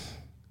 Like,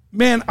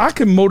 man, I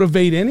can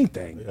motivate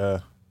anything. Yeah,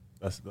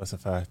 that's a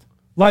fact.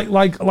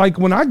 Like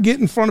when I get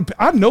in front of,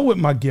 I know what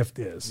my gift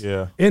is.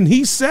 Yeah. And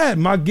He said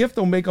my gift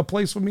will make a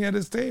place for me at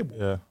His table.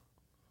 Yeah.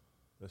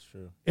 That's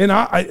true. And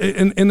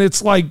and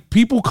it's like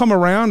people come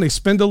around, they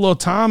spend a little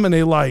time, and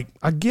they like,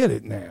 I get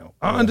it now.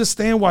 I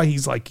understand why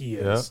He's like He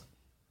is.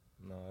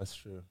 Yeah. No, that's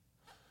true.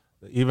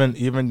 Even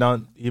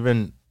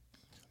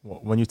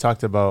when you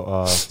talked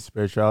about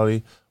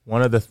spirituality,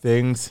 one of the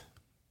things,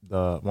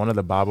 one of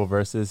the Bible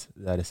verses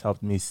that has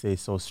helped me stay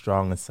so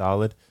strong and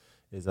solid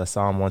is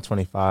Psalm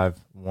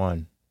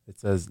 125:1. It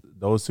says,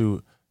 "Those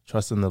who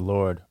trust in the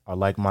Lord are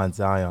like Mount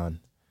Zion;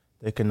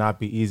 they cannot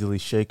be easily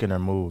shaken or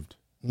moved."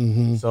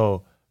 Mm-hmm.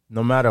 So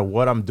no matter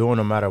what I'm doing,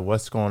 no matter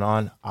what's going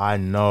on, I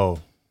know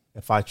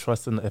if I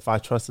trust in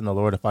the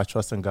Lord, if I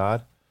trust in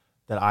God,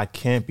 that I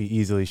can't be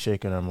easily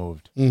shaken or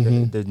moved.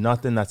 Mm-hmm. There's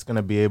nothing that's going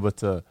to be able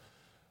to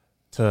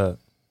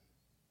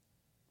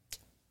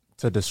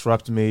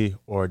disrupt me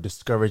or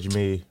discourage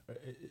me.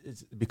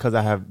 It's because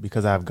I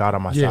have God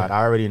on my side.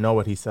 I already know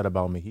what He said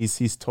about me.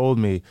 He's told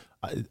me,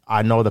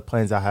 I know the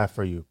plans I have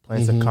for you,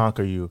 plans to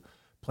conquer you,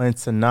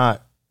 plans to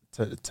not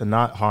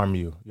harm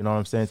you. You know what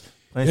I'm saying?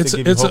 Plans to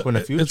give you hope in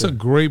the future. It's a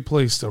great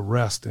place to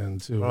rest in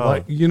too. Oh.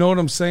 Like, you know what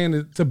I'm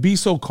saying? To be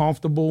so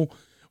comfortable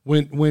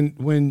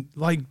when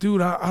like,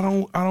 dude, I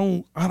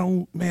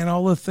don't, man,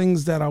 all the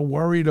things that I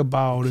worried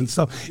about and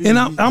stuff. And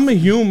I'm a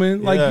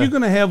human. Like, you're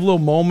going to have little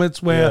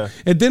moments where,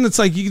 and then it's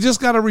like, you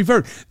just got to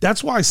revert.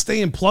 That's why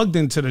staying plugged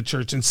into the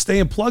church and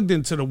staying plugged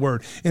into the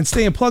word and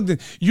staying plugged in.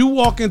 You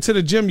walk into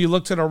the gym, you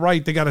look to the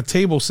right, they got a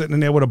table sitting in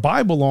there with a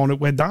Bible on it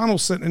where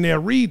Donald's sitting in there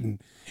reading.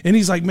 And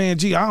he's like, man,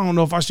 gee, I don't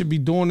know if I should be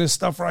doing this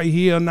stuff right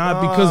here or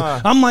not,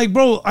 because I'm like,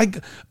 bro,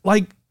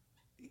 like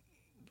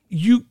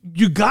you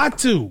got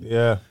to.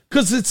 Yeah.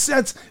 Because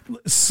that's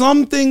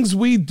some things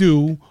we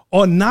do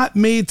are not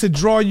made to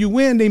draw you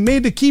in. They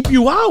made to keep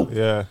you out.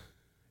 Yeah.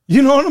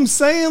 You know what I'm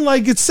saying?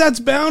 Like, it sets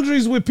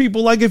boundaries with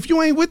people. Like, if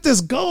you ain't with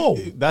this, go.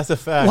 That's a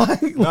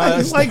fact. That's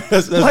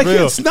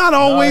real. It's not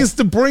always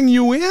to bring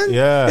you in.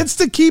 Yeah. It's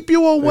to keep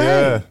you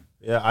away.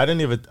 Yeah. I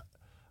didn't even,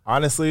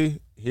 honestly,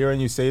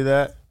 hearing you say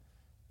that,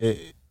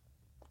 it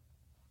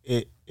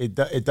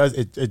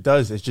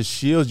does. It just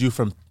shields you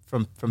from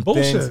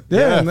bullshit.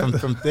 things.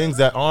 From things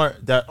that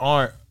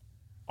aren't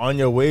on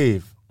your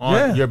wave,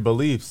 aren't your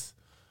beliefs,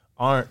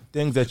 aren't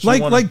things that you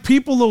like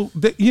people,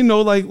 you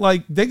know,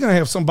 like they're gonna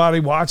have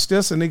somebody watch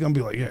this and they're gonna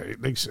be like, yeah,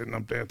 they sitting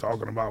up there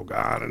talking about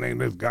God and ain't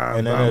this God.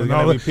 And then there's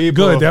gonna be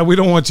people, good, that we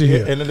don't want you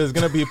here. And then there's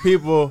gonna be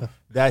people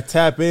that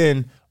tap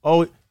in,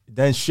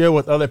 then share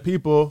with other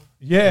people.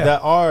 Yeah,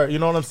 that are, you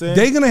know what I'm saying?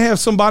 They're going to have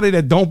somebody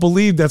that don't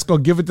believe that's going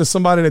to give it to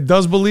somebody that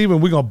does believe, and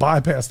we're going to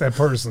bypass that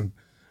person.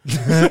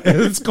 And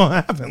it's going to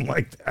happen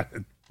like that.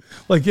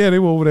 Like, yeah, they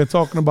were over there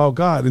talking about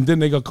God, and then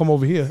they going to come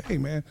over here. Hey,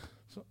 man,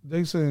 so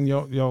they saying,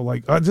 yo,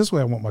 like, this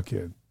way I want my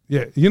kid.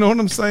 Yeah, you know what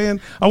I'm saying?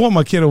 I want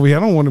my kid over here. I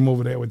don't want him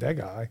over there with that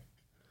guy,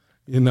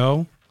 you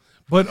know?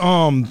 But,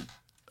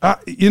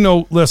 you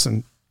know,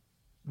 listen,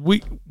 we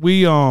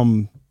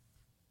can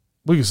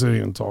sit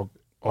here and talk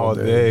all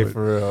day, but,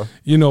 for real.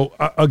 You know,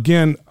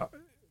 again,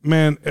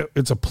 man,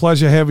 it's a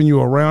pleasure having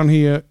you around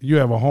here. You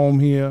have a home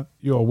here.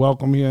 You are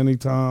welcome here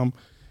anytime.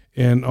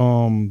 And,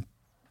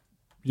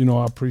 you know,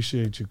 I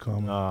appreciate you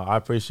coming. I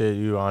appreciate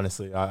you,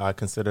 honestly. I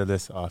consider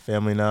this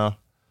family now.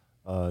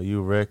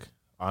 You, Rick,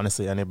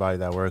 honestly, anybody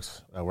that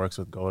works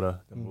with GOATA,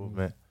 the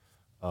movement.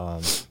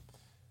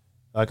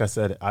 Like I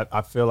said,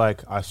 I feel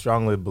like I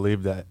strongly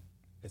believe that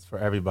it's for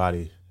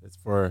everybody. It's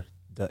for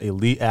the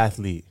elite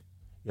athlete.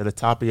 You're the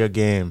top of your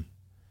game.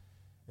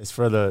 It's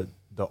for the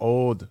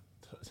old.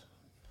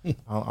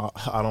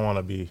 I don't want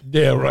to be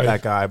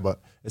that guy, but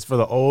it's for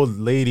the old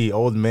lady,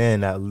 old man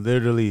that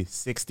literally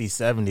 60,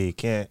 70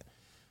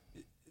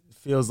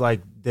 feels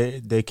like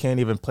they can't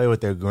even play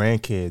with their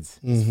grandkids.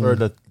 It's for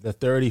the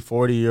 30,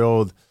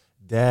 40-year-old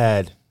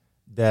dad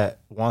that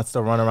wants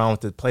to run around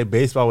play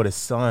baseball with his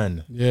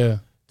son. Yeah,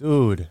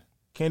 dude,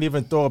 can't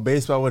even throw a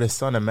baseball with his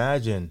son.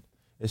 Imagine.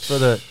 It's for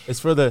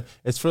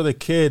the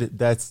kid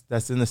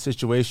that's in the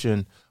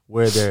situation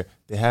where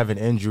they have an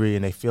injury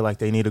and they feel like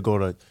they need to go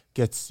to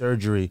get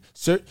surgery.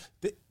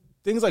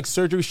 Things like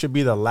surgery should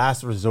be the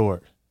last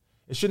resort.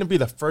 It shouldn't be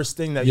the first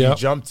thing that you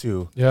jump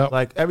to. Yeah,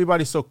 like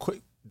everybody's so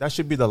quick. That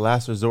should be the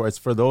last resort. It's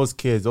for those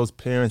kids, those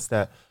parents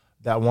that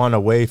want a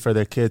way for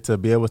their kid to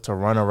be able to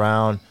run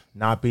around,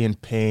 not be in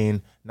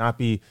pain, not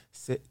be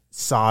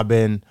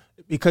sobbing.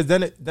 Because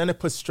then it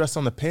puts stress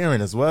on the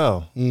parent as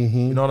well. Mm-hmm.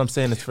 You know what I'm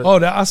saying? It's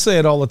I say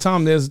it all the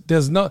time.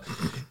 There's no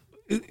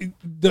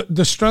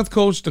the strength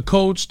coach,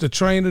 the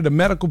trainer, the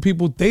medical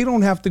people. They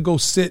don't have to go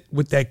sit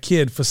with that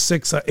kid for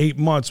 6 or 8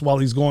 months while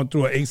he's going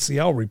through an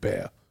ACL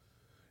repair.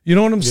 You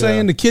know what I'm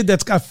saying? The kid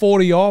that's got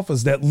 40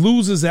 offers that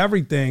loses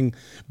everything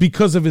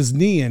because of his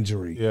knee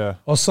injury,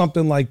 or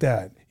something like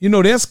that. You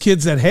know, there's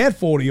kids that had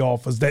 40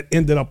 offers that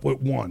ended up with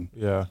one.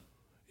 Yeah,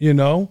 you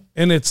know,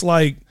 and it's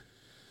like.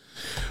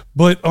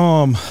 But,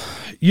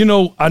 you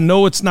know, I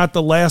know it's not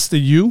the last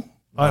of you.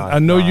 I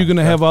know you're going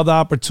to have other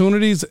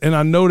opportunities. And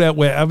I know that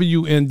wherever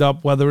you end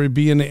up, whether it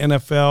be in the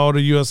NFL,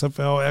 the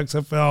USFL,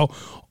 XFL,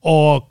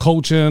 or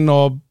coaching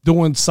or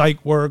doing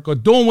psych work or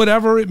doing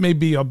whatever it may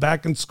be or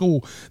back in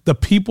school, the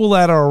people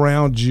that are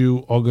around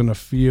you are going to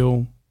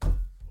feel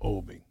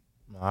Obi.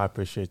 I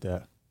appreciate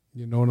that.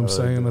 You know what I'm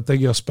saying? I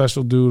think you're a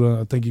special dude.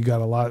 I think you got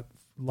a lot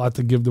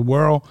to give the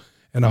world.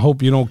 And I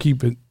hope you don't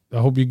keep it. I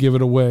hope you give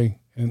it away.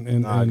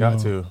 And I got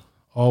to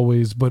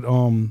always, but I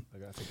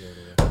got to give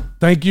it away.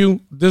 Thank you.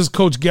 This is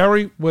Coach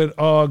Gary with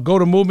Go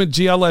to Movement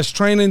GLS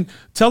Training.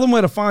 Tell them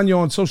where to find you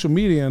on social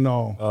media and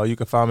all. You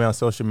can find me on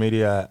social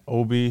media at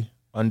Obi_1,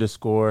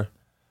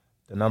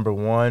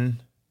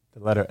 the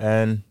letter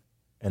N,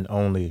 and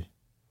only.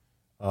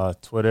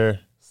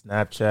 Twitter,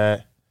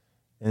 Snapchat,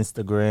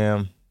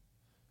 Instagram,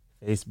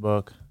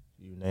 Facebook,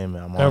 you name it.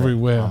 I'm on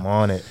everywhere. I'm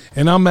on it.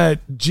 And I'm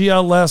at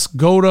GLS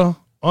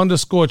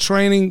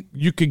Goda_training.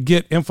 You could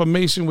get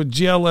information with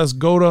GLS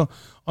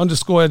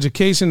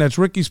Goda_education. That's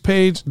Ricky's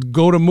page,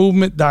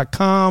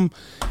 gotomovement.com.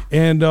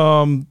 And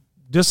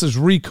this is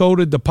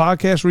Recoded, the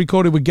podcast,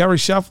 Recoded with Gary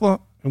Scheffler,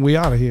 and we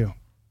out of here.